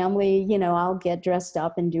around family, I'll get dressed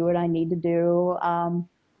up and do what I need to do.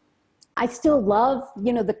 I still love,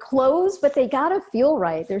 the clothes, but they gotta feel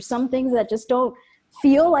right. There's some things that just don't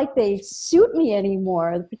feel like they suit me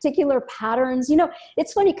anymore. The particular patterns, you know,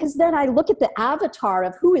 it's funny because then I look at the avatar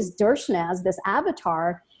of who is Darshana as this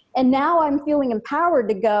avatar, and now I'm feeling empowered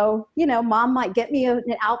to go, you know, mom might get me an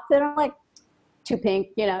outfit. I'm like, too pink,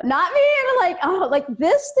 you know, not me. And I'm like, oh, like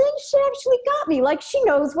this thing, she actually got me. Like she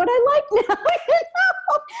knows what I like now, you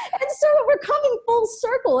know? And so we're coming full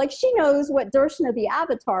circle. Like she knows what Darshana the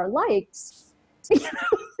avatar likes, you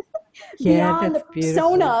know? Beyond the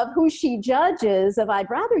persona of who she judges of, I'd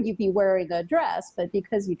rather you be wearing a dress, but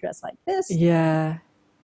because you dress like this. Yeah.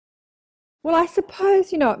 Well, I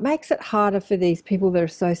suppose, you know, it makes it harder for these people that are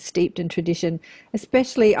so steeped in tradition,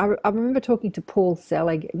 especially, I remember talking to Paul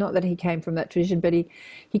Selig, not that he came from that tradition, but he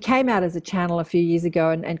came out as a channel a few years ago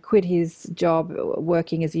and quit his job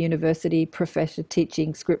working as a university professor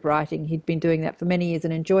teaching script writing. He'd been doing that for many years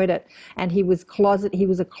and enjoyed it. And he was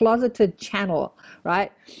a closeted channel,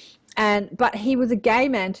 right? But he was a gay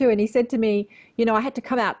man too, and he said to me, you know, I had to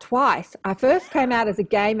come out twice. I first came out as a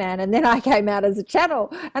gay man, and then I came out as a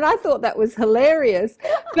channel, and I thought that was hilarious.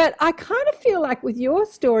 But I kind of feel like with your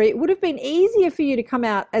story, it would have been easier for you to come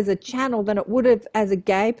out as a channel than it would have as a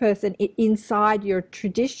gay person inside your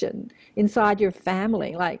tradition, inside your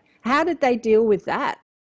family. Like, how did they deal with that?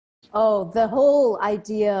 Oh, the whole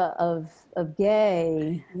idea of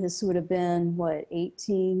gay, this would have been, what,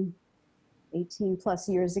 18 plus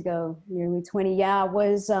years ago, nearly 20,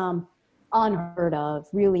 was unheard of,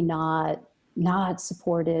 really not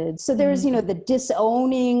supported. So there's, you know, the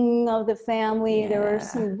disowning of the family. There were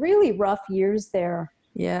some really rough years there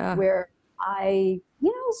where I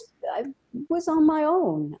was on my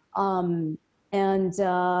own. And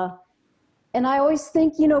I always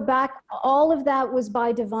think, you know, back, all of that was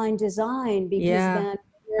by divine design, because then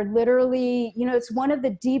we're literally, you know, it's one of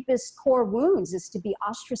the deepest core wounds is to be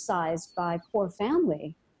ostracized by core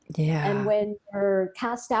family. Yeah. And when you're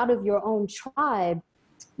cast out of your own tribe,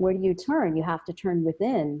 where do you turn? You have to turn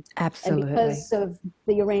within. Absolutely. And because of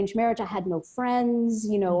the arranged marriage, I had no friends,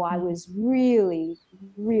 you know, I was really,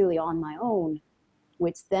 really on my own,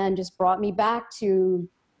 which then just brought me back to,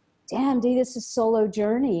 damn, Dee, this is a solo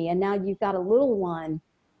journey. And now you've got a little one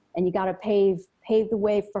and you got to pave the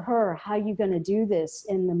way for her. How are you going to do this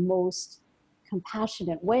in the most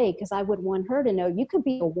compassionate way? Because I would want her to know you could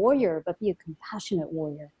be a warrior, but be a compassionate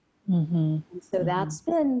warrior. And so that's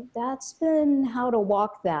been how to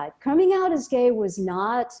walk that. Coming out as gay was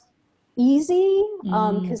not easy,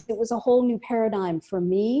 because it was a whole new paradigm for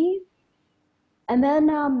me. And then,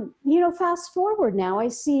 you know, fast forward now, I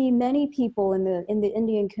see many people in the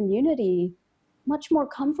Indian community much more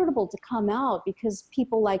comfortable to come out, because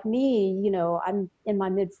people like me, you know, I'm in my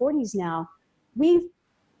mid-40s now, we've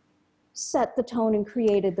set the tone and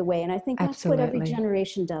created the way. And I think that's what every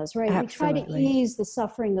generation does, right? We try to ease the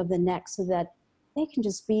suffering of the next so that they can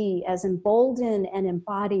just be as emboldened and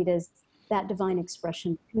embodied as that divine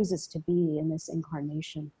expression chooses to be in this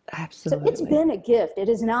incarnation. Absolutely. So it's been a gift. It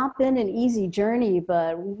has not been an easy journey,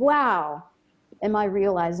 but wow, am I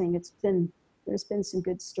realizing there's been some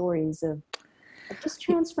good stories of just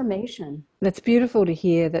transformation. That's beautiful to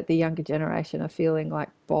hear that the younger generation are feeling like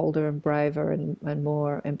bolder and braver and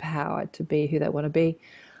more empowered to be who they want to be.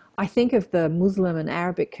 I think of the Muslim and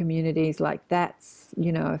Arabic communities, like that's,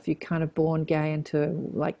 you know, if you're kind of born gay into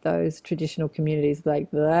like those traditional communities, like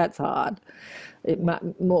that's hard.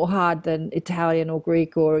 More hard than Italian or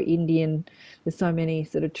Greek or Indian. There's so many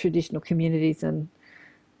sort of traditional communities, and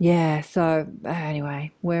so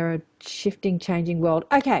anyway, we're a shifting, changing world.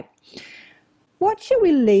 Okay. What should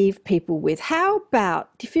we leave people with? How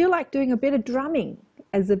about, do you feel like doing a bit of drumming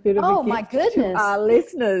as a bit of a gift to our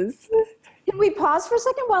listeners? Can we pause for a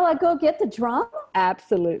second while I go get the drum?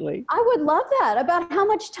 Absolutely. I would love that. About how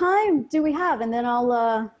much time do we have? And then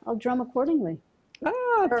I'll drum accordingly.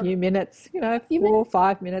 A few minutes, you know, 4 or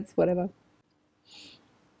 5 minutes, whatever.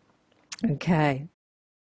 Okay.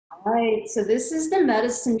 All right, so this is the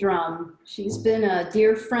medicine drum. She's been a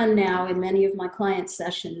dear friend now in many of my client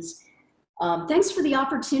sessions. Thanks for the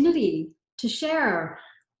opportunity to share.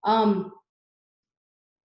 So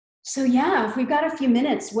if we've got a few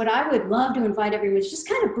minutes, what I would love to invite everyone is just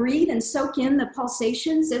kind of breathe and soak in the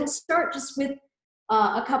pulsations. It'll start just with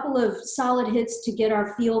a couple of solid hits to get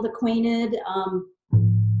our field acquainted.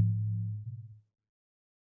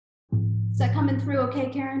 Is that coming through okay,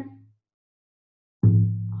 Karen?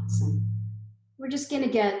 Awesome. We're just gonna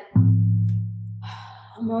get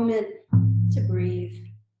a moment to breathe.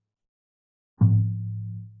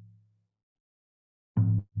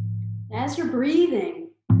 As you're breathing,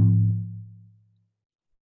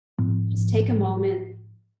 just take a moment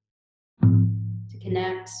to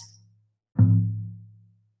connect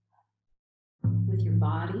with your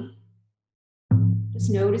body,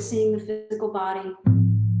 Just noticing the physical body.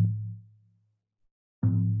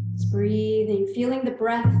 Just breathing, feeling the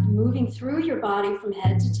breath moving through your body from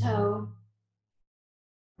head to toe.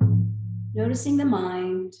 Noticing the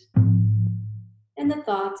mind and the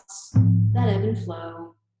thoughts that ebb and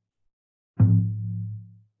flow. And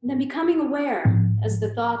then becoming aware as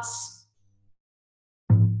the thoughts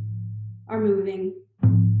are moving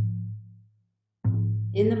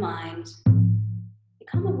in the mind.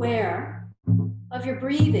 Become aware of your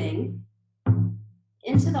breathing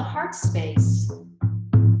into the heart space.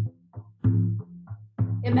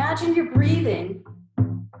 Imagine you're breathing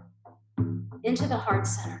into the heart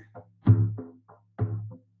center.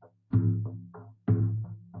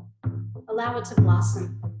 Allow it to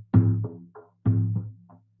blossom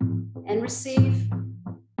and receive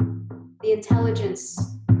the intelligence,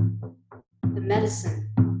 the medicine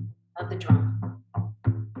of the drum.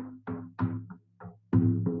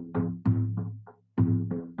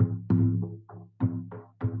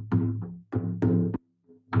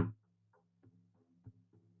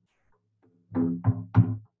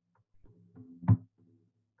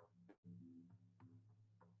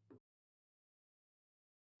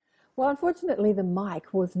 Well, unfortunately, the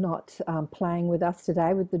mic was not playing with us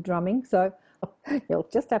today with the drumming, so you'll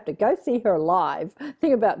just have to go see her live. The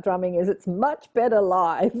thing about drumming is it's much better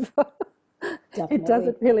live.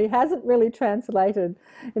 It hasn't really translated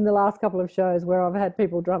in the last couple of shows where I've had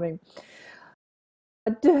people drumming.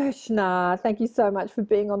 Dershna, thank you so much for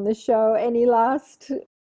being on the show. Any last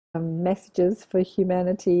messages for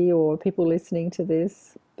humanity or people listening to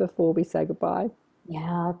this before we say goodbye?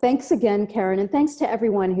 Yeah, thanks again, Karen, and thanks to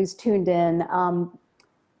everyone who's tuned in.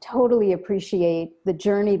 Totally appreciate the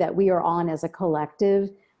journey that we are on as a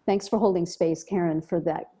collective. Thanks for holding space, Karen, for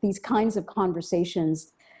these kinds of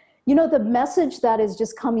conversations. You know, the message that is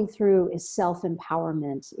just coming through is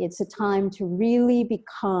self-empowerment. It's a time to really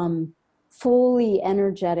become fully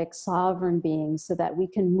energetic, sovereign beings so that we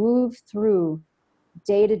can move through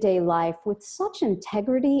day-to-day life with such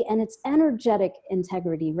integrity, and it's energetic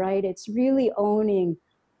integrity, right? It's really owning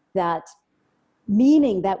that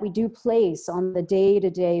meaning that we do place on the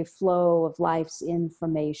day-to-day flow of life's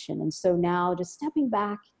information. And so now just stepping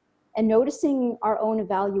back and noticing our own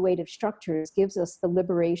evaluative structures gives us the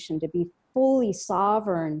liberation to be fully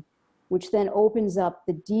sovereign, which then opens up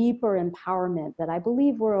the deeper empowerment that I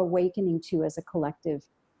believe we're awakening to as a collective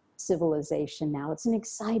civilization now. It's an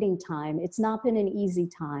exciting time. It's not been an easy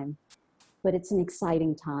time, but it's an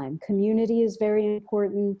exciting time. Community is very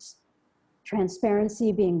important.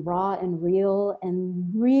 Transparency, being raw and real,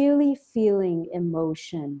 and really feeling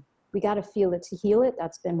emotion. We got to feel it to heal it.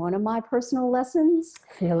 That's been one of my personal lessons.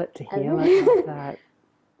 Feel it to heal it. Like that.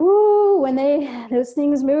 Ooh, when those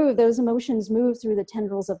things move, those emotions move through the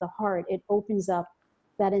tendrils of the heart, it opens up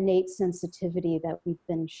that innate sensitivity that we've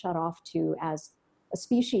been shut off to as a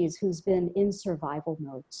species who's been in survival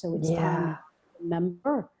mode. So it's time to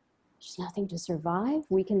remember there's nothing to survive.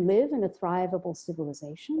 We can live in a thrivable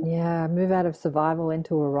civilization. Yeah, move out of survival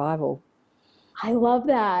into arrival. I love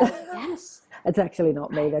that. Yes. It's actually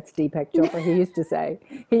not me, that's Deepak Chopra. He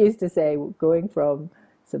used to say going from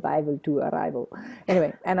survival to arrival.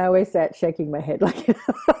 Anyway, and I always sat shaking my head like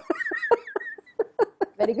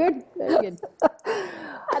Very good. Very good.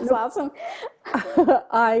 That's awesome.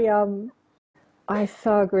 I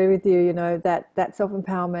so agree with you, you know, that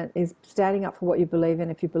self-empowerment is standing up for what you believe in.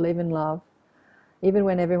 If you believe in love, even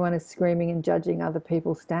when everyone is screaming and judging other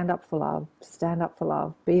people, stand up for love, stand up for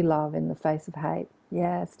love, be love in the face of hate.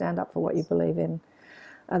 Yeah, stand up for what you believe in.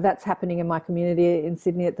 That's happening in my community in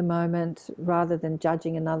Sydney at the moment. Rather than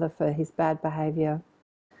judging another for his bad behaviour,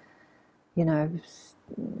 you know,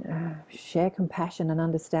 share compassion and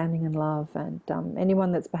understanding and love. And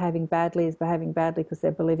anyone that's behaving badly is behaving badly because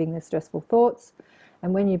they're believing their stressful thoughts.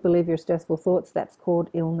 And when you believe your stressful thoughts, that's called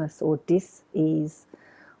illness or dis-ease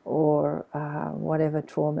or whatever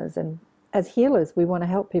traumas. And as healers, we want to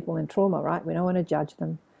help people in trauma, right? We don't want to judge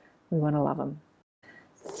them. We want to love them.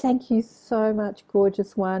 Thank you so much,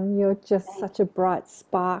 gorgeous one. You're just such a bright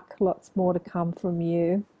spark. Lots more to come from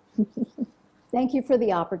you. Thank you for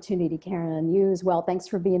the opportunity, Karen, and you as well. Thanks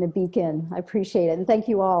for being a beacon. I appreciate it. And thank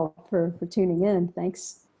you all for tuning in.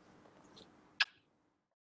 Thanks.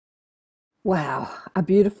 Wow, a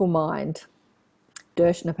beautiful mind.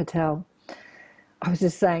 Dershna Patel. I was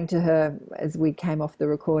just saying to her as we came off the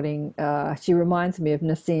recording, she reminds me of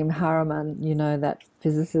Nassim Haramein, you know, that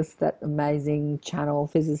physicist, that amazing channel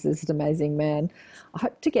physicist, amazing man. I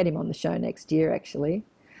hope to get him on the show next year, actually.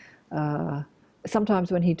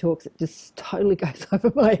 sometimes when he talks, it just totally goes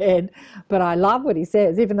over my head. But I love what he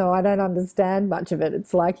says, even though I don't understand much of it.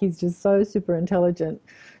 It's like he's just so super intelligent.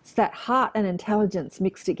 It's that heart and intelligence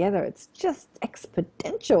mixed together. It's just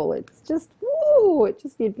exponential. It's just, woo, it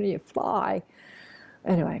just gives me a fly.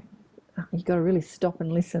 Anyway, you got to really stop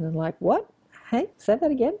and listen and like, what? Hey, say that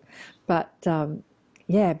again. But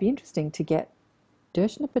yeah, it'd be interesting to get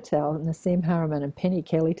Darshana Patel, Nassim Haramein and Penny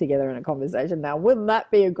Kelly together in a conversation. Now, wouldn't that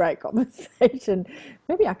be a great conversation?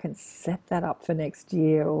 Maybe I can set that up for next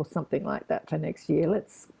year or something like that for next year.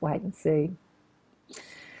 Let's wait and see.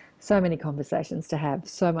 So many conversations to have,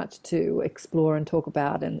 so much to explore and talk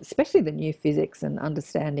about, and especially the new physics and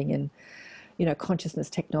understanding and, you know, consciousness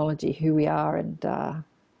technology, who we are. And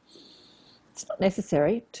it's not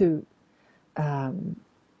necessary to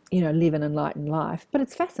you know, live an enlightened life, but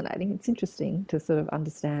it's fascinating. It's interesting to sort of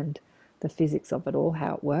understand the physics of it all,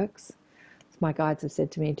 how it works. So my guides have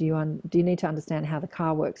said to me, do you need to understand how the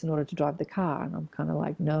car works in order to drive the car? And I'm kind of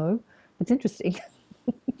like, no, it's interesting.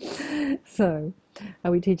 So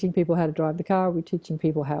are we teaching people how to drive the car? Are we teaching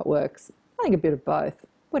people how it works? I think a bit of both.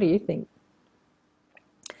 What do you think?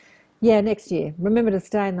 Yeah, next year, remember to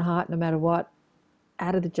stay in the heart no matter what,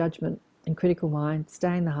 out of the judgment and critical mind,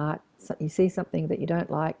 stay in the heart. So you see something that you don't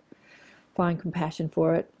like, find compassion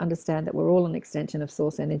for it, understand that we're all an extension of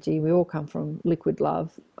source energy. We all come from liquid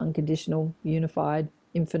love, unconditional, unified,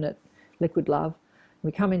 infinite liquid love.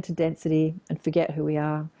 We come into density and forget who we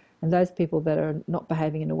are. And those people that are not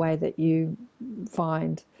behaving in a way that you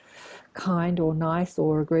find kind or nice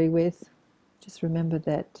or agree with, just remember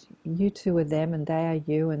that you two are them and they are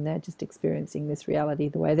you, and they're just experiencing this reality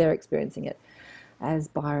the way they're experiencing it. As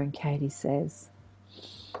Byron Katie says,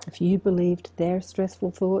 if you believed their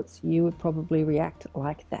stressful thoughts, you would probably react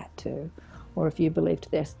like that too. Or if you believed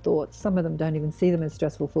their thoughts, some of them don't even see them as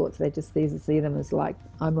stressful thoughts, they just see them as like,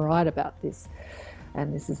 I'm right about this,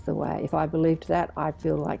 and this is the way. If I believed that, I'd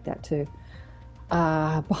feel like that too.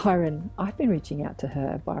 Byron, I've been reaching out to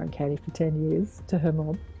her, Byron Katie, for 10 years, to her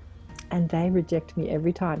mom, and they reject me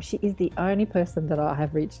every time. She is the only person that I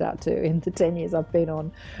have reached out to in the 10 years I've been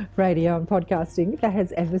on radio and podcasting that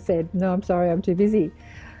has ever said, no, I'm sorry, I'm too busy.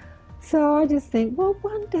 So I just think, well,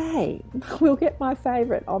 one day we'll get my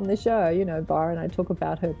favourite on the show. You know, Byron, I talk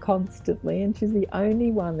about her constantly, and she's the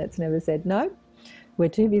only one that's never said, no, we're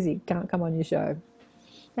too busy, can't come on your show.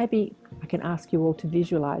 Maybe I can ask you all to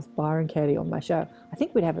visualise Byron Katie on my show. I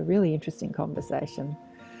think we'd have a really interesting conversation,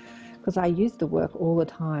 because I use the work all the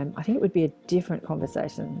time. I think it would be a different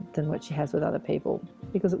conversation than what she has with other people,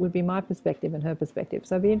 because it would be my perspective and her perspective,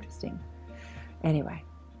 so it'd be interesting. Anyway,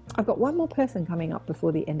 I've got one more person coming up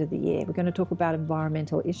before the end of the year. We're going to talk about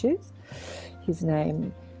environmental issues. His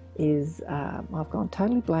name is, I've gone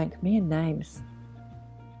totally blank, me and names.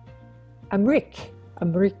 Amrik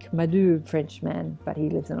Madou, Frenchman, but he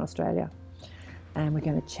lives in Australia. And we're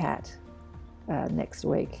going to chat next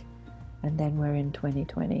week, and then we're in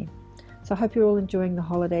 2020. So I hope you're all enjoying the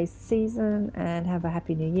holiday season, and have a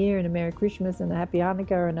happy New Year and a Merry Christmas and a Happy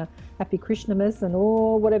Hanukkah and a Happy Krishnamas and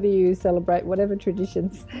all whatever you celebrate, whatever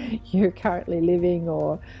traditions you're currently living,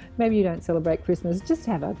 or maybe you don't celebrate Christmas. Just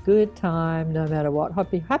have a good time no matter what.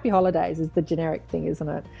 Happy holidays is the generic thing, isn't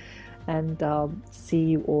it? And see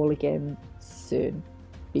you all again soon.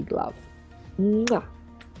 Big love. Mwah.